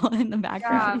bottle in the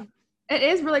background. Yeah. It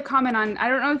is really common I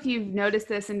don't know if you've noticed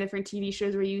this in different TV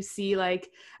shows where you see like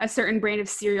a certain brand of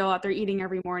cereal that they're eating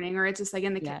every morning, or it's just like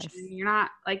in the kitchen. You're not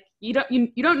like, you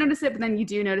don't notice it, but then you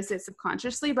do notice it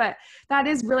subconsciously. But that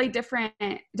is really different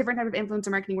type of influencer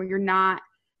marketing where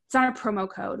it's not a promo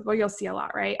code, where you'll see a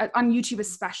lot, right? On YouTube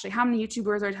especially. How many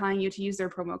YouTubers are telling you to use their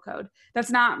promo code?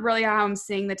 That's not really how I'm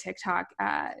seeing the TikTok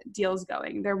deals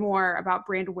going. They're more about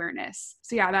brand awareness.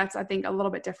 So yeah, that's, I think, a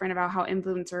little bit different about how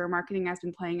influencer marketing has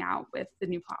been playing out with the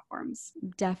new platforms.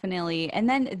 Definitely. And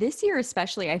then this year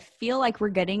especially, I feel like we're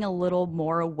getting a little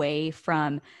more away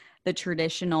from the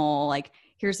traditional, like,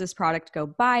 here's this product, go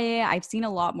buy it. I've seen a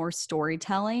lot more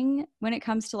storytelling when it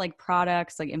comes to like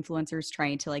products, like influencers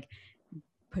trying to like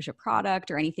push a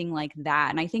product or anything like that.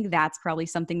 And I think that's probably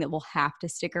something that will have to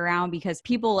stick around, because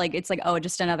people like, it's like, oh,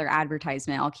 just another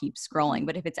advertisement, I'll keep scrolling.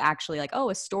 But if it's actually like, oh,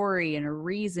 a story and a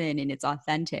reason and it's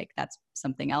authentic, that's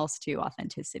something else too,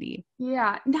 authenticity.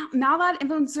 Yeah. Now that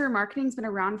influencer marketing's been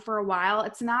around for a while,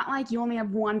 it's not like you only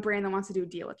have one brand that wants to do a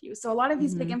deal with you. So a lot of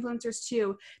these big influencers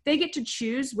too, they get to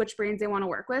choose which brands they want to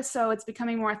work with. So it's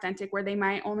becoming more authentic, where they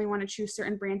might only want to choose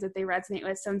certain brands that they resonate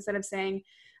with. So instead of saying,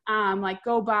 like,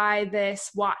 go buy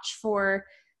this watch for,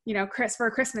 for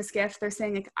a Christmas gift, they're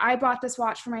saying like, I bought this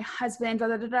watch for my husband, da,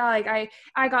 da, da, da. Like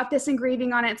I got this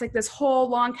engraving on it. It's like this whole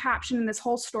long caption and this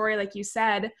whole story, like you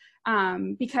said,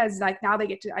 because like now I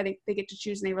think they get to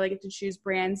choose, and they really get to choose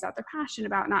brands that they're passionate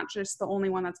about, not just the only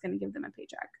one that's going to give them a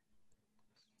paycheck.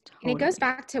 Totally. And it goes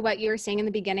back to what you were saying in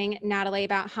the beginning, Natalie,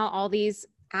 about how all these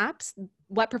apps,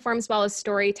 what performs well is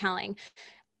storytelling.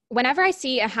 Whenever I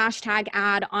see a hashtag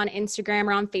ad on Instagram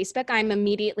or on Facebook, I'm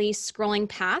immediately scrolling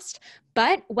past.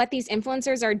 But what these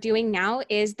influencers are doing now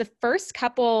is the first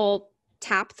couple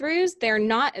tap throughs,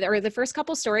 the first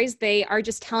couple stories, they are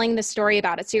just telling the story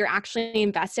about it. So you're actually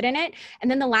invested in it.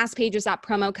 And then the last page is that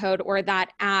promo code or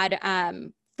that ad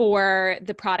for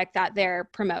the product that they're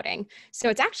promoting. So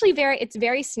it's actually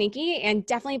very sneaky, and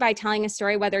definitely by telling a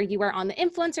story, whether you are on the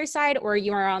influencer side or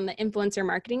you are on the influencer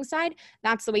marketing side,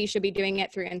 that's the way you should be doing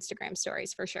it, through Instagram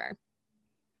stories for sure.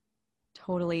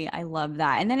 Totally. I love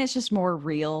that. And then it's just more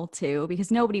real too,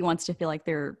 because nobody wants to feel like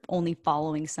they're only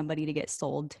following somebody to get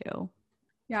sold to.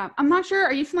 Yeah. I'm not sure.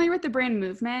 Are you familiar with the brand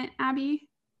Movement, Abby?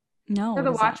 No. For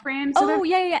the watch brand. So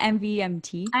yeah.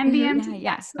 MVMT. MVMT. Yeah,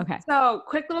 yes. Okay. So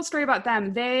quick little story about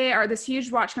them. They are this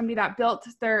huge watch company that built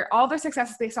all their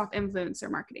success is based off influencer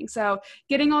marketing. So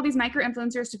getting all these micro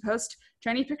influencers to post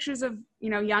trendy pictures of,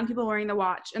 young people wearing the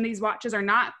watch. And these watches are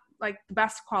not like the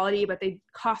best quality, but they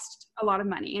cost a lot of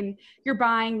money, and you're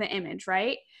buying the image,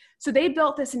 right? So they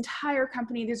built this entire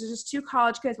company. These are just two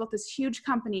college kids built this huge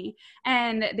company,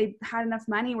 and they had enough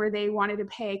money where they wanted to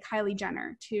pay Kylie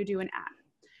Jenner to do an ad.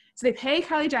 So they pay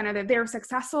Kylie Jenner. They were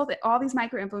successful, all these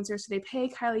micro influencers. So they pay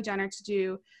Kylie Jenner to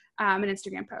do an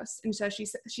Instagram post. And so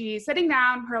she's sitting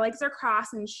down, her legs are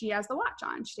crossed, and she has the watch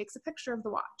on. She takes a picture of the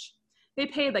watch. They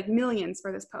paid like millions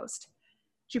for this post.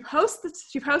 She posted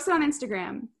on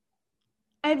Instagram.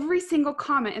 Every single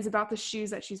comment is about the shoes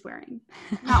that she's wearing.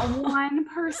 Not one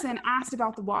person asked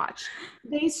about the watch.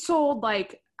 They sold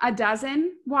like a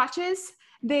dozen watches.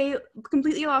 They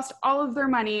completely lost all of their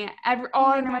money.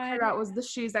 All I cared about was the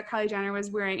shoes that Kylie Jenner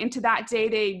was wearing. And to that day,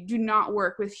 they do not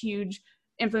work with huge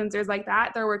influencers like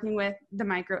that. They're working with the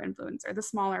micro influencer, the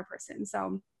smaller person.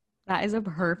 So that is a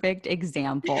perfect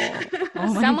example.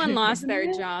 Someone lost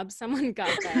their job. Someone got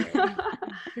fired.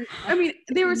 I mean,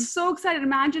 they were so excited.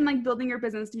 Imagine like building your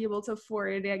business to be able to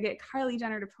afford to get Kylie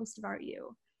Jenner to post about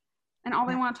you. And all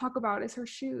they want to talk about is her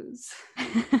shoes.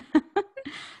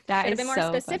 That should have is been more so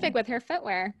specific funny. with her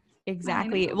footwear.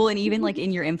 Exactly. Well, and even like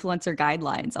in your influencer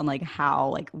guidelines on like how,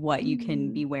 like what you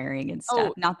can be wearing and stuff.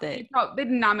 Oh, Not that they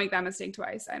did not make that mistake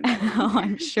twice. I'm betting. oh,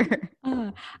 I'm sure.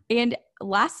 And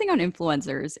last thing on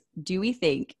influencers, do we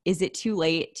think, is it too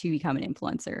late to become an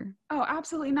influencer? Oh,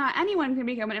 absolutely not. Anyone can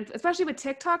become especially with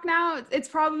TikTok now. It's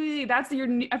probably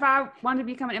if I wanted to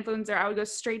become an influencer, I would go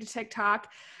straight to TikTok.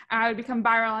 I would become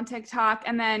viral on TikTok,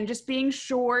 and then just being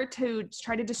sure to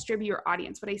try to distribute your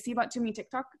audience. What I see about too many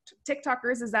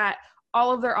TikTokers is that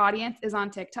all of their audience is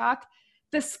on TikTok.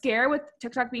 The scare with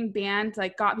TikTok being banned,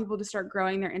 like, got people to start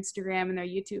growing their Instagram and their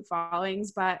YouTube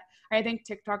followings. But I think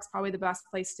TikTok's probably the best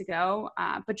place to go.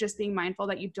 But just being mindful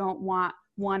that you don't want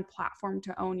one platform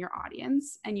to own your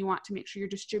audience, and you want to make sure you're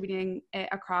distributing it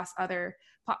across other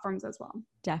platforms as well.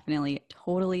 Definitely.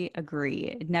 Totally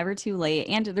agree. Never too late.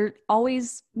 And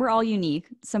we're all unique.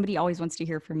 Somebody always wants to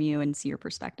hear from you and see your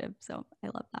perspective. So I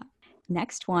love that.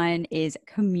 Next one is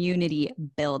community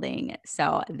building.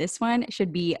 So this one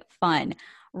should be fun.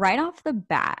 Right off the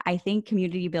bat, I think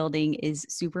community building is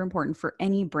super important for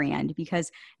any brand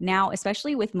because now,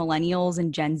 especially with millennials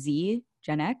and Gen Z,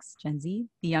 Gen X, Gen Z,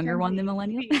 the younger one than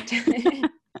millennials.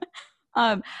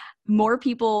 More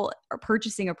people are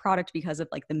purchasing a product because of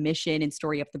like the mission and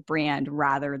story of the brand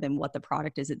rather than what the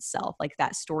product is itself. Like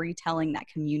that storytelling, that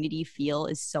community feel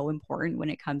is so important when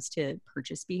it comes to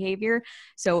purchase behavior.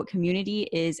 So community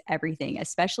is everything,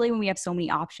 especially when we have so many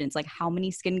options. Like how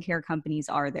many skincare companies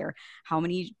are there? How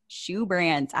many shoe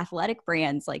brands, athletic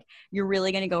brands? Like you're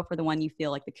really going to go for the one you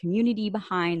feel like the community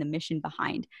behind, the mission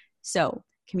behind. So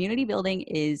community building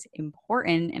is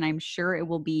important, and I'm sure it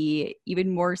will be even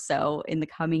more so in the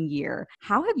coming year.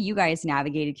 How have you guys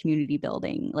navigated community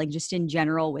building? Like just in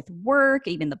general with work,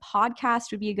 even the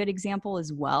podcast would be a good example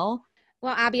as well.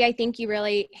 Well, Abby, I think you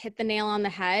really hit the nail on the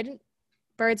head.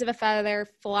 Birds of a feather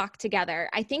flock together.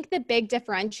 I think the big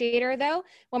differentiator, though,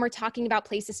 when we're talking about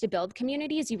places to build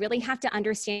communities, you really have to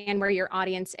understand where your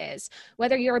audience is.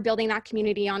 Whether you're building that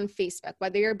community on Facebook,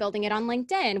 whether you're building it on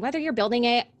LinkedIn, whether you're building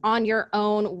it on your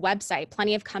own website.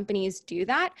 Plenty of companies do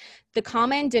that. The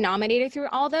common denominator through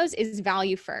all those is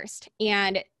value first.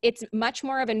 And it's much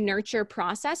more of a nurture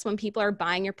process when people are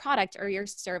buying your product or your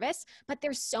service, but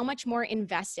there's so much more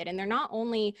invested. And they're not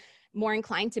only more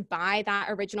inclined to buy that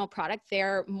original product,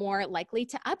 they're more likely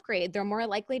to upgrade. They're more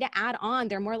likely to add on.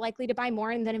 They're more likely to buy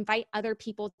more and then invite other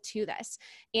people to this.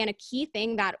 And a key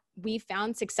thing that we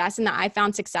found success in, that I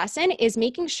found success in, is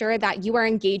making sure that you are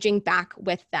engaging back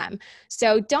with them.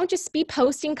 So don't just be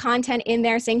posting content in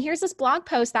there saying, here's this blog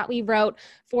post that we wrote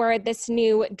for this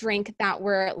new drink that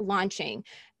we're launching.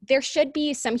 There should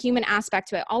be some human aspect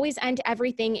to it. Always end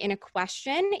everything in a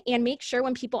question, and make sure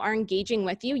when people are engaging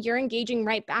with you, you're engaging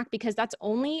right back, because that's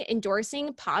only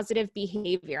endorsing positive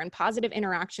behavior and positive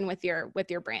interaction with your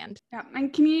brand. Yeah,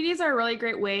 and communities are a really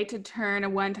great way to turn a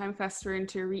one-time customer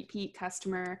into a repeat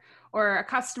customer, or a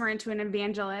customer into an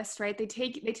evangelist, right? They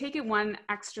take it one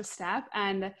extra step,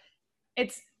 and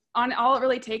all it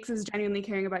really takes is genuinely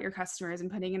caring about your customers and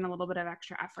putting in a little bit of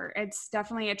extra effort. It's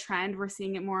definitely a trend. We're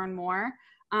seeing it more and more.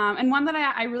 And one that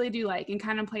I really do like, and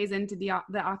kind of plays into the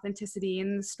authenticity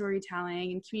and the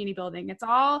storytelling and community building. It's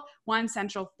all one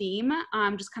central theme,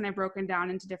 just kind of broken down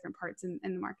into different parts in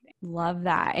the marketing. Love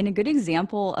that. And a good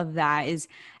example of that is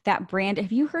that brand.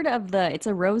 Have you heard of it's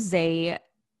a rosé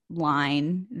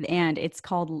line, and it's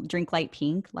called Drink Light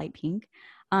Pink, Light Pink.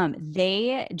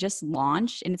 They just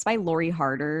launched, and it's by Lori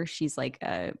Harder. She's like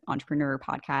a entrepreneur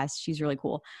podcast. She's really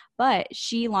cool, but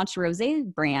she launched a rosé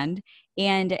brand,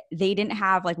 and they didn't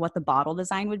have like what the bottle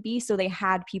design would be. So they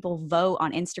had people vote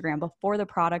on Instagram before the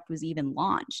product was even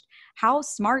launched. How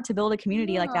smart to build a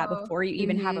community like that before you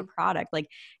even have a product. Like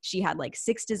she had like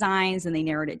 6 designs, and they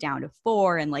narrowed it down to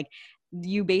 4. And like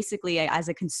you basically, as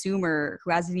a consumer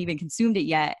who hasn't even consumed it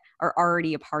yet, are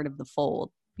already a part of the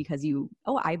fold, because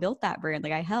I built that brand.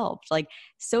 Like I helped. Like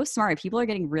so smart. People are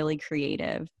getting really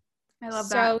creative. I love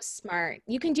that. So smart.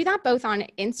 You can do that both on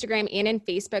Instagram and in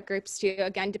Facebook groups too,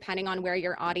 again, depending on where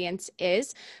your audience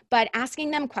is. But asking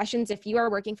them questions if you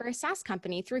are working for a SaaS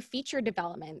company through feature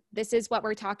development. This is what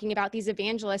we're talking about, these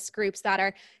evangelist groups that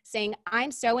are saying,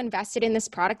 I'm so invested in this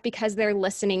product because they're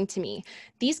listening to me.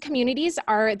 These communities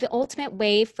are the ultimate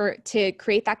way to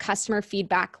create that customer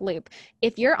feedback loop.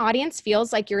 If your audience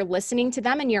feels like you're listening to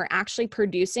them and you're actually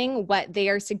producing what they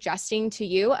are suggesting to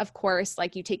you, of course,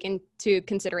 like you take into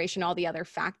consideration all the other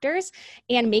factors,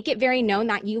 and make it very known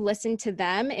that you listen to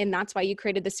them, and that's why you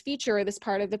created this feature or this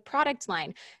part of the product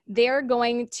line, they're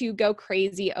going to go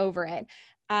crazy over it.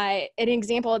 an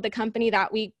example of the company that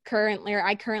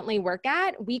I currently work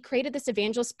at, we created this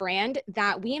evangelist brand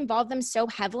that we involved them so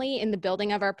heavily in the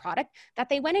building of our product that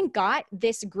they went and got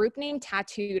this group name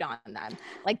tattooed on them.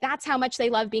 Like, that's how much they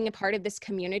love being a part of this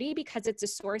community, because it's a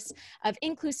source of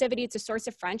inclusivity. It's a source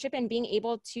of friendship, and being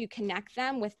able to connect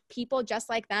them with people just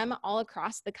like them all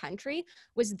across the country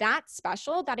was that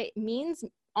special that it means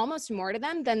almost more to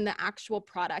them than the actual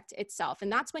product itself.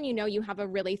 And that's when you know you have a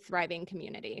really thriving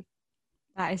community.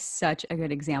 That is such a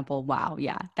good example. Wow.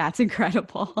 Yeah, that's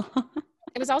incredible.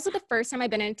 It was also the first time I've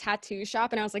been in a tattoo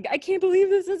shop, and I was like, I can't believe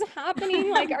this is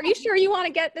happening. Like, are you sure you want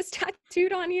to get this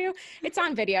tattooed on you? It's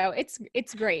on video.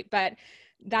 It's great, but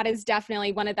that is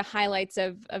definitely one of the highlights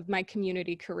of my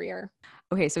community career.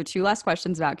 Okay, so 2 last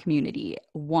questions about community.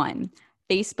 1,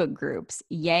 Facebook groups,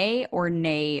 yay or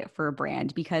nay for a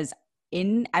brand? Because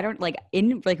in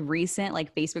recent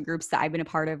like Facebook groups that I've been a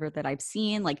part of or that I've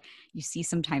seen, like, you see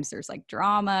sometimes there's like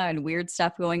drama and weird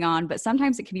stuff going on, but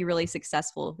sometimes it can be really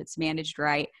successful if it's managed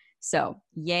right. So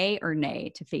yay or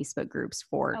nay to Facebook groups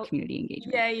for community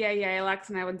engagement? Yeah.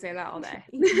 Alexa and I would say that all day.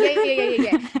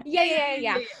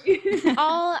 Yeah.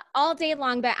 All day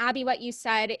long. But Abby, what you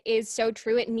said is so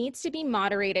true. It needs to be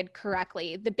moderated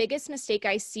correctly. The biggest mistake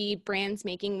I see brands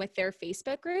making with their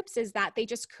Facebook groups is that they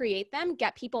just create them,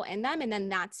 get people in them, and then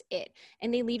that's it.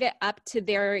 And they leave it up to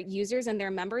their users and their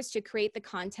members to create the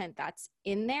content that's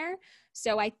in there.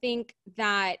 So I think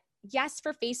that, yes,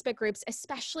 for Facebook groups,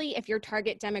 especially if your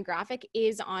target demographic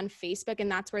is on Facebook and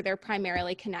that's where they're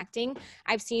primarily connecting.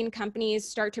 I've seen companies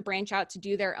start to branch out to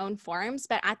do their own forums,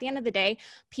 but at the end of the day,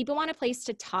 people want a place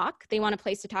to talk. They want a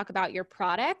place to talk about your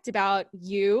product, about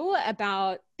you,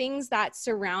 about things that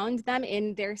surround them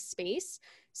in their space.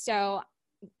 So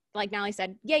like Natalie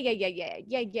said, yeah. Yes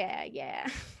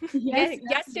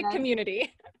to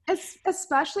community.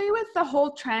 Especially with the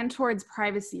whole trend towards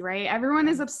privacy, right? Everyone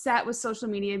is upset with social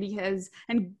media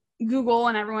and Google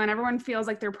and everyone feels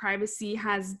like their privacy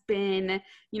has been,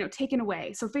 taken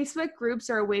away. So Facebook groups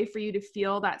are a way for you to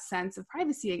feel that sense of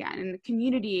privacy again and the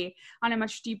community on a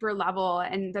much deeper level,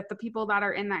 and that the people that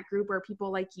are in that group are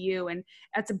people like you, and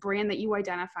it's a brand that you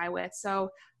identify with. So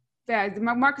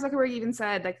Mark Zuckerberg even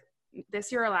said, like,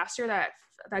 this year or last year,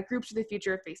 that groups are the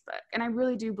future of Facebook. And I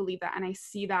really do believe that. And I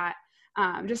see that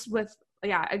just with,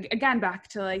 again, back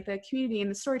to like the community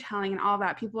and the storytelling and all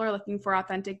that. People are looking for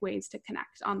authentic ways to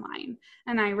connect online.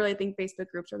 And I really think Facebook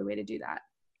groups are the way to do that.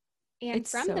 And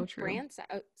it's from so the true. brand side,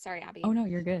 oh, sorry, Abby. Oh no,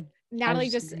 you're good. Natalie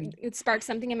it sparked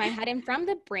something in my head. And from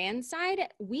the brand side,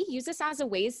 we use this as a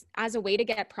way to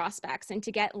get prospects and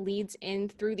to get leads in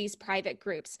through these private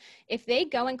groups. If they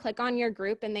go and click on your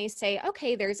group and they say,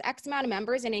 okay, there's X amount of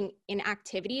members and in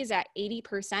activities at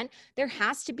 80%, there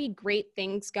has to be great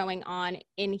things going on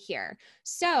in here.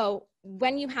 So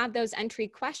when you have those entry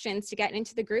questions to get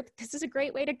into the group, this is a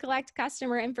great way to collect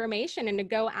customer information and to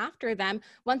go after them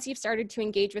once you've started to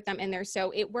engage with them in there.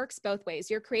 So it works both ways.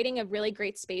 You're creating a really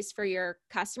great space for your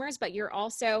customers, but you're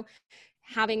also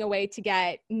having a way to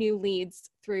get new leads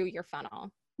through your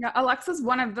funnel. Yeah, Alexa's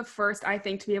one of the first, I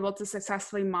think, to be able to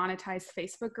successfully monetize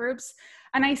Facebook groups.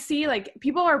 And I see like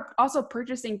people are also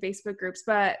purchasing Facebook groups,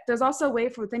 but there's also a way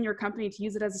for within your company to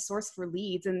use it as a source for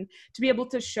leads and to be able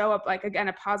to show up, like, again,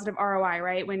 a positive ROI,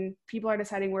 right? When people are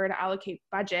deciding where to allocate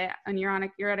budget and you're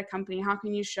at a company, how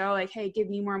can you show like, hey, give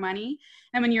me more money?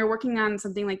 And when you're working on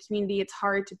something like community, it's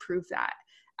hard to prove that.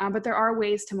 But there are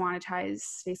ways to monetize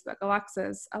Facebook.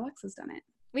 Alexa's done it.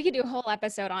 We could do a whole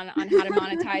episode on how to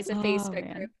monetize a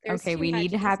Facebook group. Okay, we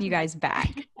need to have you guys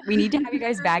back. We need to have you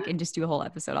guys back and just do a whole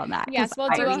episode on that. Yes, we'll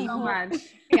do so much.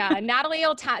 Yeah, Natalie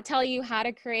will tell you how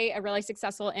to create a really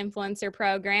successful influencer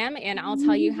program, and I'll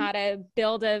tell you how to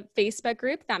build a Facebook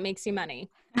group that makes you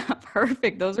money.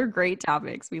 Perfect. Those are great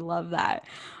topics. We love that.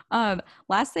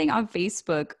 Last thing on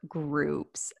Facebook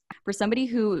groups, for somebody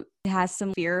who has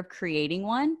some fear of creating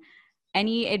one,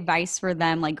 any advice for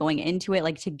them, like going into it,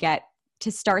 like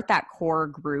to start that core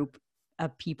group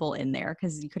of people in there?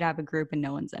 Because you could have a group and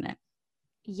no one's in it.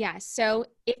 Yes. So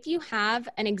if you have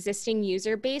an existing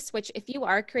user base, which if you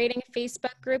are creating a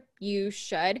Facebook group, you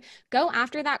should go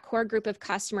after that core group of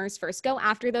customers first. Go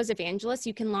after those evangelists.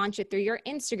 You can launch it through your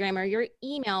Instagram or your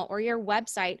email or your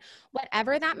website,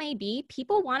 whatever that may be.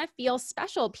 People want to feel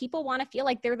special. People want to feel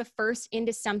like they're the first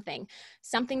into something.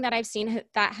 Something that I've seen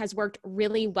that has worked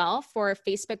really well for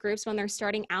Facebook groups when they're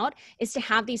starting out is to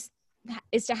have these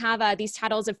is to have these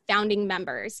titles of founding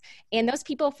members. And those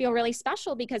people feel really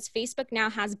special because Facebook now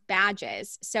has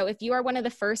badges. So if you are one of the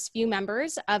first few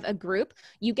members of a group,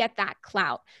 you get that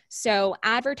clout. So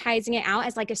advertising it out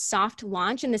as like a soft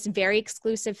launch and this very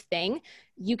exclusive thing,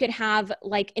 you could have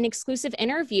like an exclusive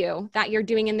interview that you're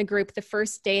doing in the group the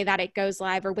first day that it goes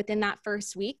live or within that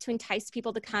first week to entice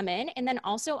people to come in, and then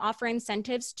also offer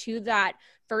incentives to that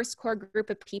first core group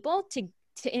of people to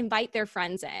invite their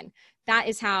friends in. That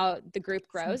is how the group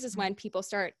grows, is when people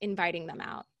start inviting them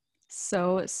out.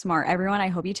 So smart. Everyone, I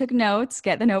hope you took notes.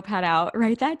 Get the notepad out,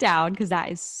 write that down, because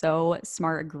that is so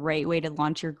smart. A great way to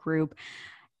launch your group.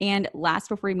 And last,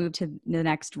 before we move to the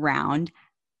next round,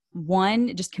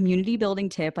 one just community building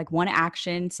tip, like one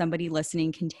action somebody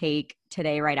listening can take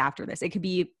today right after this. It could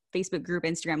be Facebook group,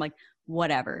 Instagram, like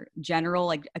whatever, general,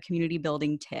 like a community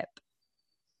building tip.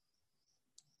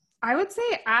 I would say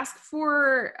ask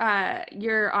for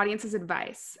your audience's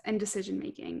advice and decision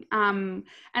making.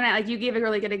 Like you gave a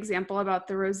really good example about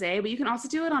the rosé, but you can also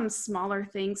do it on smaller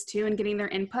things too, and getting their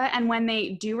input. And when they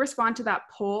do respond to that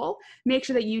poll, make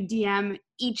sure that you DM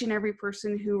each and every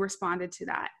person who responded to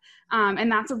that.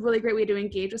 And that's a really great way to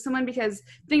engage with someone, because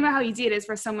think about how easy it is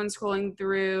for someone scrolling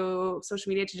through social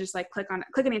media to just like click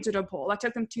an answer to a poll. That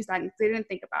took them 2 seconds. They didn't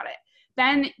think about it.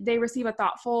 Then they receive a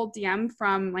thoughtful DM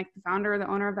from like the founder or the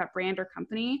owner of that brand or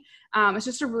company. It's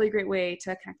just a really great way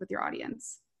to connect with your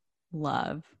audience.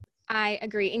 Love. I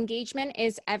agree. Engagement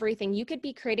is everything. You could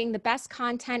be creating the best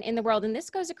content in the world, and this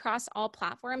goes across all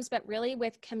platforms, but really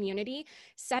with community,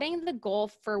 setting the goal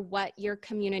for what your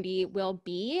community will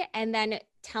be, and then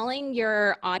telling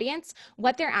your audience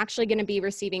what they're actually going to be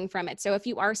receiving from it. So if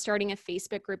you are starting a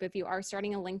Facebook group, if you are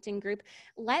starting a LinkedIn group,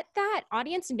 let that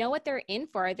audience know what they're in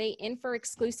for. Are they in for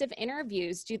exclusive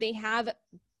interviews? Do they have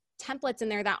templates in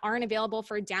there that aren't available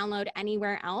for download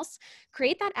anywhere else?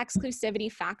 Create that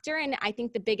exclusivity factor. And I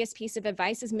think the biggest piece of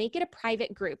advice is make it a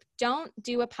private group. Don't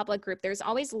do a public group. There's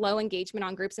always low engagement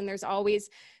on groups, and there's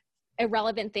always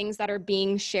irrelevant things that are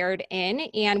being shared in.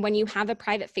 And when you have a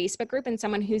private Facebook group and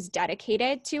someone who's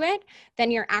dedicated to it, then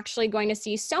you're actually going to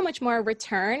see so much more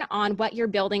return on what you're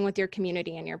building with your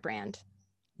community and your brand.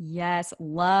 Yes,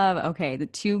 love. Okay, the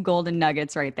 2 golden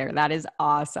nuggets right there. That is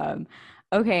awesome.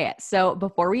 Okay, so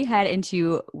before we head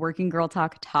into Working Girl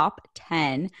Talk Top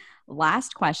 10,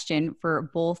 last question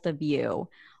for both of you.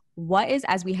 What is,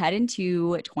 as we head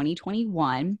into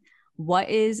 2021, what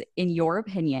is, in your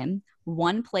opinion,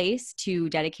 one place to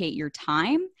dedicate your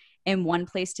time and one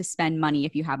place to spend money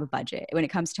if you have a budget when it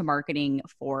comes to marketing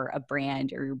for a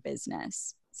brand or your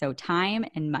business? So time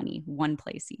and money, one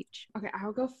place each. Okay,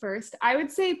 I'll go first. I would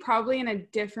say probably in a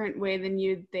different way than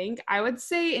you'd think. I would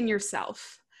say in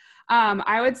yourself.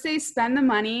 I would say spend the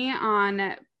money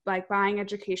on like buying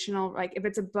educational, like if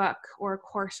it's a book or a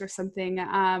course or something,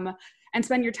 and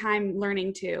spend your time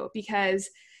learning too, because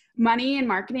money and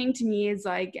marketing to me is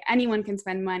like anyone can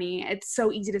spend money. It's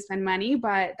so easy to spend money,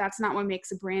 but that's not what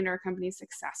makes a brand or a company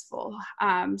successful.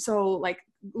 So like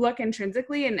look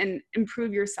intrinsically and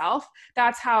improve yourself.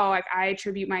 That's how like I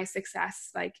attribute my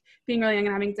success. Like being really young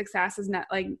and having success is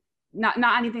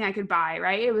not anything I could buy,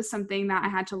 right? It was something that I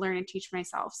had to learn and teach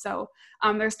myself. So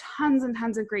there's tons and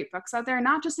tons of great books out there,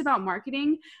 not just about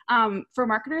marketing. For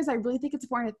marketers, I really think it's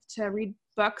important to read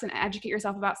books and educate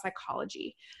yourself about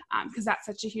psychology, because that's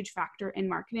such a huge factor in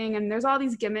marketing. And there's all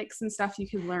these gimmicks and stuff you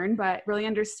can learn, but really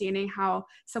understanding how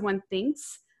someone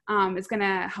thinks is going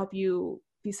to help you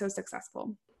be so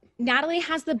successful. Natalie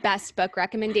has the best book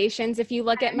recommendations. If you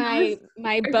look at my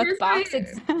book box,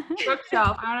 it's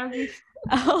bookshelf. I don't know if you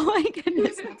Oh my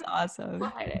goodness, that's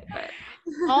awesome.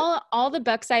 all the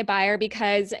books I buy are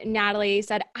because Natalie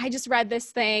said, I just read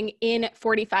this thing in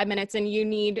 45 minutes and you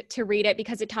need to read it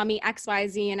because it taught me X, Y,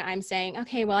 Z. And I'm saying,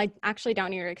 okay, well, I actually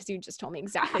don't need it because you just told me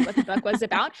exactly what the book was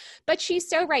about. But she's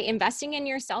so right. Investing in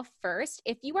yourself first.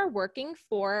 If you are working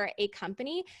for a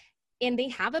company and they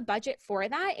have a budget for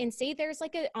that, and say there's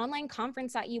like an online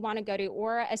conference that you want to go to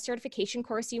or a certification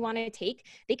course you want to take,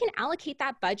 they can allocate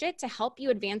that budget to help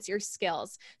you advance your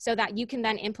skills so that you can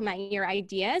then implement your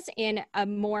ideas in a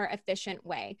more efficient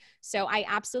way. So I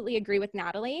absolutely agree with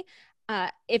Natalie.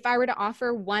 If I were to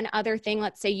offer one other thing,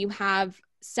 let's say you have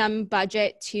some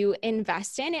budget to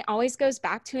invest in, it always goes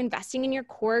back to investing in your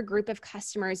core group of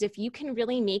customers. If you can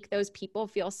really make those people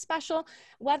feel special,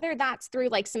 whether that's through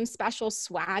like some special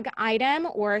swag item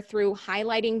or through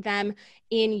highlighting them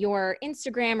in your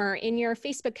Instagram or in your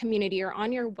Facebook community or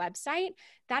on your website,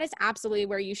 that is absolutely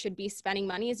where you should be spending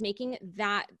money, is making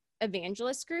that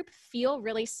evangelist group feel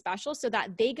really special so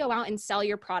that they go out and sell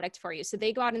your product for you. So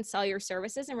they go out and sell your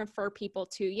services and refer people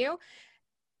to you.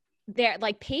 there,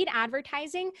 like paid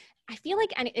advertising, I feel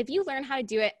like if you learn how to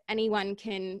do it, anyone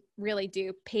can really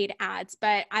do paid ads.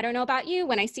 But I don't know about you.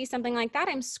 When I see something like that,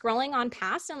 I'm scrolling on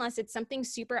past unless it's something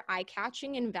super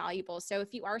eye-catching and valuable. So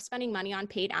if you are spending money on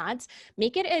paid ads,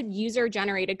 make it a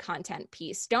user-generated content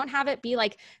piece. Don't have it be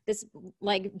like this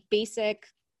like basic,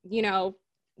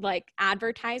 like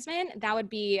advertisement. That would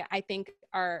be, I think,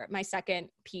 my second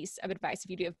piece of advice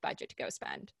if you do have budget to go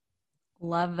spend.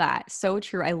 Love that. So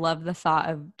true. I love the thought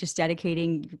of just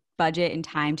dedicating budget and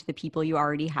time to the people you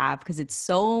already have, because it's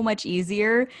so much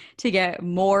easier to get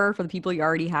more for the people you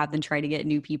already have than try to get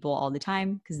new people all the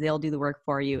time, because they'll do the work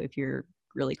for you if you're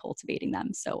really cultivating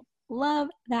them. So love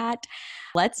that.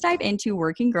 Let's dive into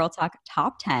Working Girl Talk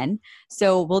top 10.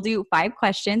 So we'll do 5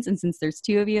 questions. And since there's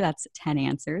 2 of you, that's 10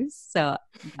 answers. So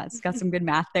that's got some good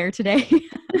math there today.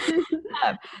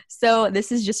 So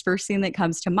this is just first thing that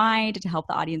comes to mind to help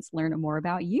the audience learn more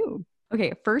about you.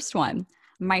 Okay, first one.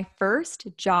 My first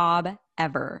job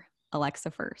ever.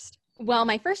 Alexa first. Well,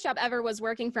 my first job ever was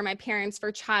working for my parents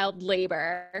for child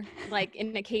labor, like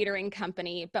in a catering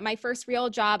company. But my first real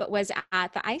job was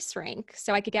at the ice rink,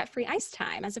 so I could get free ice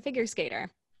time as a figure skater.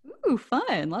 Ooh,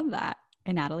 fun. Love that.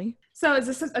 And Natalie? So is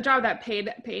this a job that paid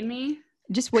me?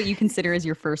 Just what you consider as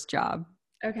your first job.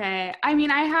 Okay. I mean,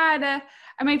 I had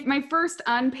my first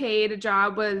unpaid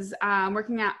job was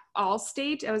working at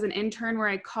Allstate. I was an intern where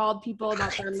I called people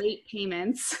about their late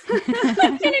payments.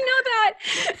 I didn't know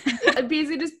that.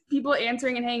 Basically just people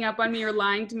answering and hanging up on me or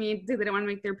lying to me because they didn't want to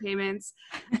make their payments.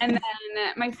 And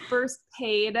then my first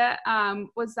paid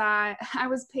was that I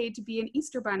was paid to be an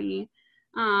Easter bunny.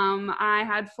 I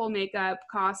had full makeup,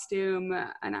 costume,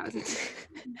 and I was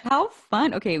How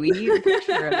fun. Okay, we need a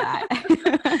picture of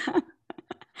that.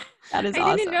 That is awesome.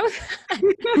 I didn't know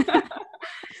that.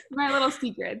 My little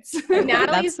secrets.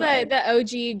 Natalie's the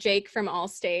OG Jake from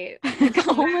Allstate.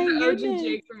 Oh my goodness. OG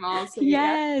Jake from Allstate.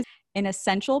 Yes. An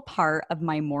essential part of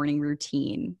my morning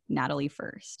routine. Natalie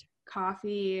first.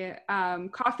 Coffee and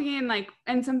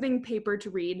something paper to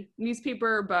read,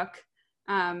 newspaper or book.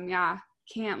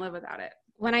 Can't live without it.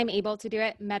 When I'm able to do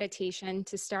it, meditation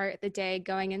to start the day,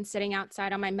 going and sitting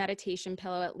outside on my meditation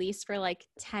pillow at least for like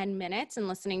 10 minutes and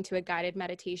listening to a guided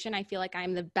meditation. I feel like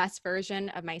I'm the best version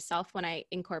of myself when I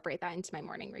incorporate that into my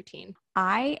morning routine.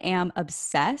 I am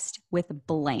obsessed with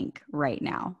blank right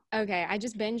now. Okay, I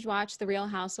just binge watched The Real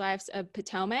Housewives of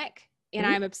Potomac and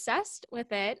I'm obsessed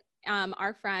with it.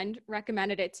 Our friend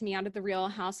recommended it to me out of the Real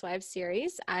Housewives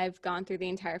series. I've gone through the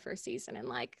entire first season in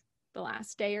like the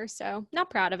last day or so. Not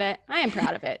proud of it. I am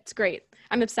proud of it. It's great.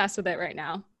 I'm obsessed with it right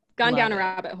now. Gone down a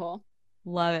rabbit hole.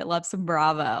 Love it. Love some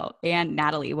Bravo. And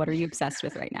Natalie, what are you obsessed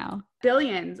with right now?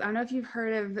 Billions. I don't know if you've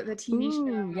heard of the TV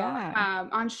show. Yeah.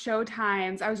 On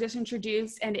Showtimes. I was just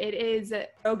introduced and it is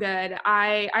so good.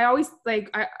 I always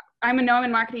I'm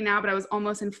in marketing now, but I was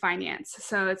almost in finance.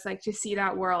 So it's like to see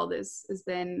that world has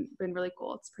been really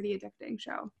cool. It's a pretty addicting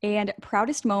show. And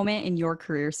proudest moment in your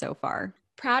career so far?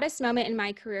 Proudest moment in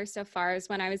my career so far is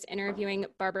when I was interviewing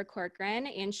Barbara Corcoran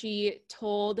and she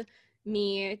told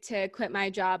me to quit my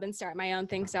job and start my own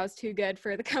thing because I was too good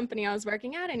for the company I was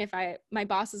working at. And if my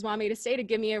bosses want me to stay to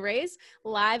give me a raise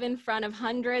live in front of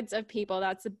hundreds of people,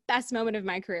 that's the best moment of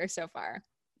my career so far.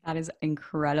 That is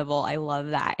incredible. I love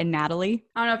that. And Natalie?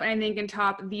 I don't know if anything can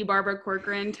top the Barbara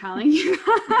Corcoran telling you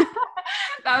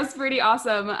that was pretty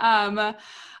awesome.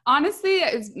 Honestly,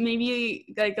 it's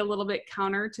maybe like a little bit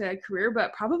counter to a career,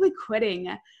 but probably quitting.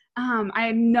 I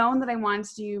had known that I wanted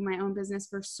to do my own business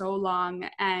for so long,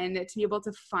 and to be able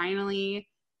to finally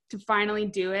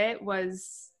do it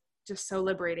was just so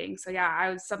liberating. So yeah,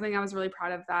 I was really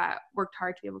proud of that. Worked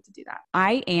hard to be able to do that.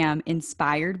 I am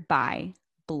inspired by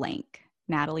blank.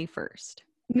 Natalie first.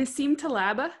 Nassim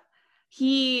Taleb.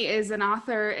 He is an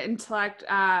author, intellect,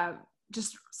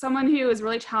 just someone who has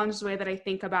really challenged the way that I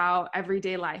think about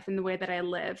everyday life and the way that I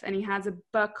live. And he has a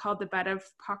book called The Bed of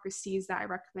Hypocrisies that I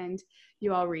recommend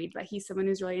you all read, but he's someone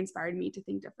who's really inspired me to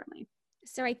think differently.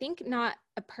 So I think not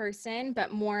a person,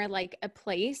 but more like a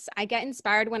place. I get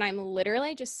inspired when I'm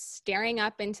literally just staring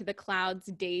up into the clouds,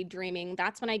 daydreaming.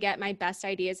 That's when I get my best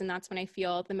ideas and that's when I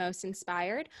feel the most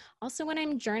inspired. Also when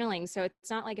I'm journaling. So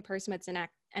it's not like a person, it's an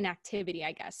activity,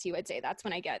 I guess you would say. That's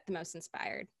when I get the most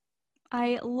inspired.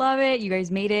 I love it. You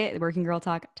guys made it. The Working Girl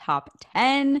Talk Top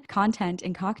 10 Content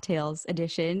and Cocktails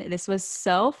edition. This was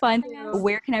so fun.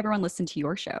 Where can everyone listen to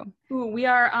your show? We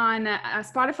are on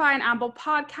Spotify and Apple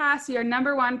Podcasts. We are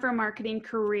 #1 for marketing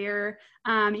career.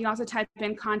 You can also type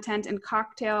in Content and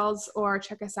Cocktails or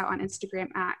check us out on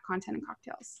Instagram at Content and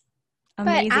Cocktails.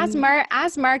 Amazing. But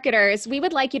as marketers, we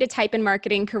would like you to type in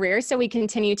marketing career so we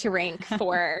continue to rank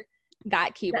for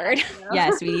that keyword.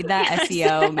 Yes, we need that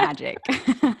SEO magic.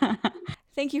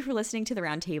 Thank you for listening to the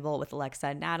Roundtable with Alexa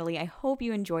and Natalie. I hope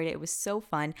you enjoyed it. It was so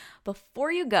fun.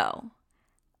 Before you go,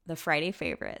 the Friday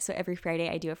favorite. So every Friday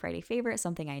I do a Friday favorite,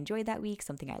 something I enjoyed that week,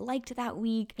 something I liked that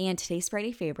week. And today's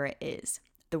Friday favorite is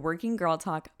the Working Girl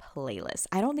Talk playlist.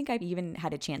 I don't think I've even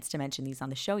had a chance to mention these on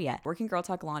the show yet. Working Girl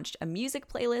Talk launched a music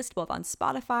playlist both on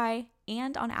Spotify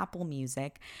and on Apple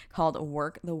Music called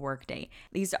Work the Workday.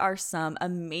 These are some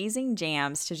amazing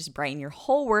jams to just brighten your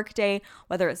whole workday,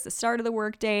 whether it's the start of the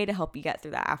workday to help you get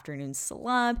through that afternoon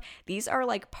slump. These are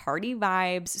like party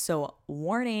vibes. So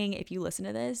warning, if you listen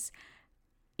to this,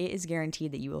 it is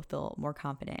guaranteed that you will feel more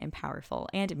confident and powerful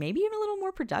and maybe even a little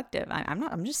more productive.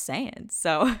 I'm just saying.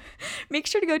 So make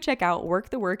sure to go check out Work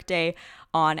the Workday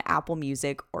on Apple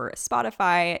Music or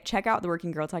Spotify. Check out the Working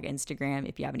Girl Talk Instagram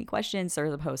if you have any questions.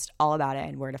 There's a post all about it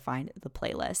and where to find the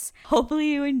playlist.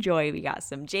 Hopefully you enjoy. We got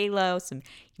some J-Lo,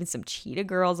 even some Cheetah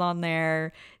Girls on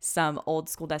there, some old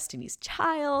school Destiny's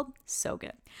Child. So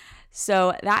good.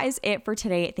 So that is it for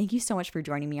today. Thank you so much for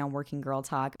joining me on Working Girl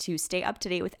Talk. To stay up to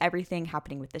date with everything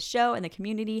happening with the show and the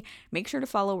community, make sure to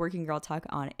follow Working Girl Talk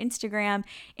on Instagram.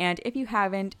 And if you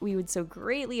haven't, we would so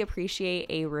greatly appreciate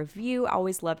a review. I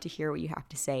always love to hear what you have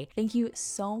to say. Thank you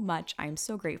so much. I'm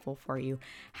so grateful for you.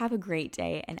 Have a great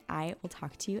day, and I will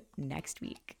talk to you next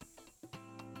week.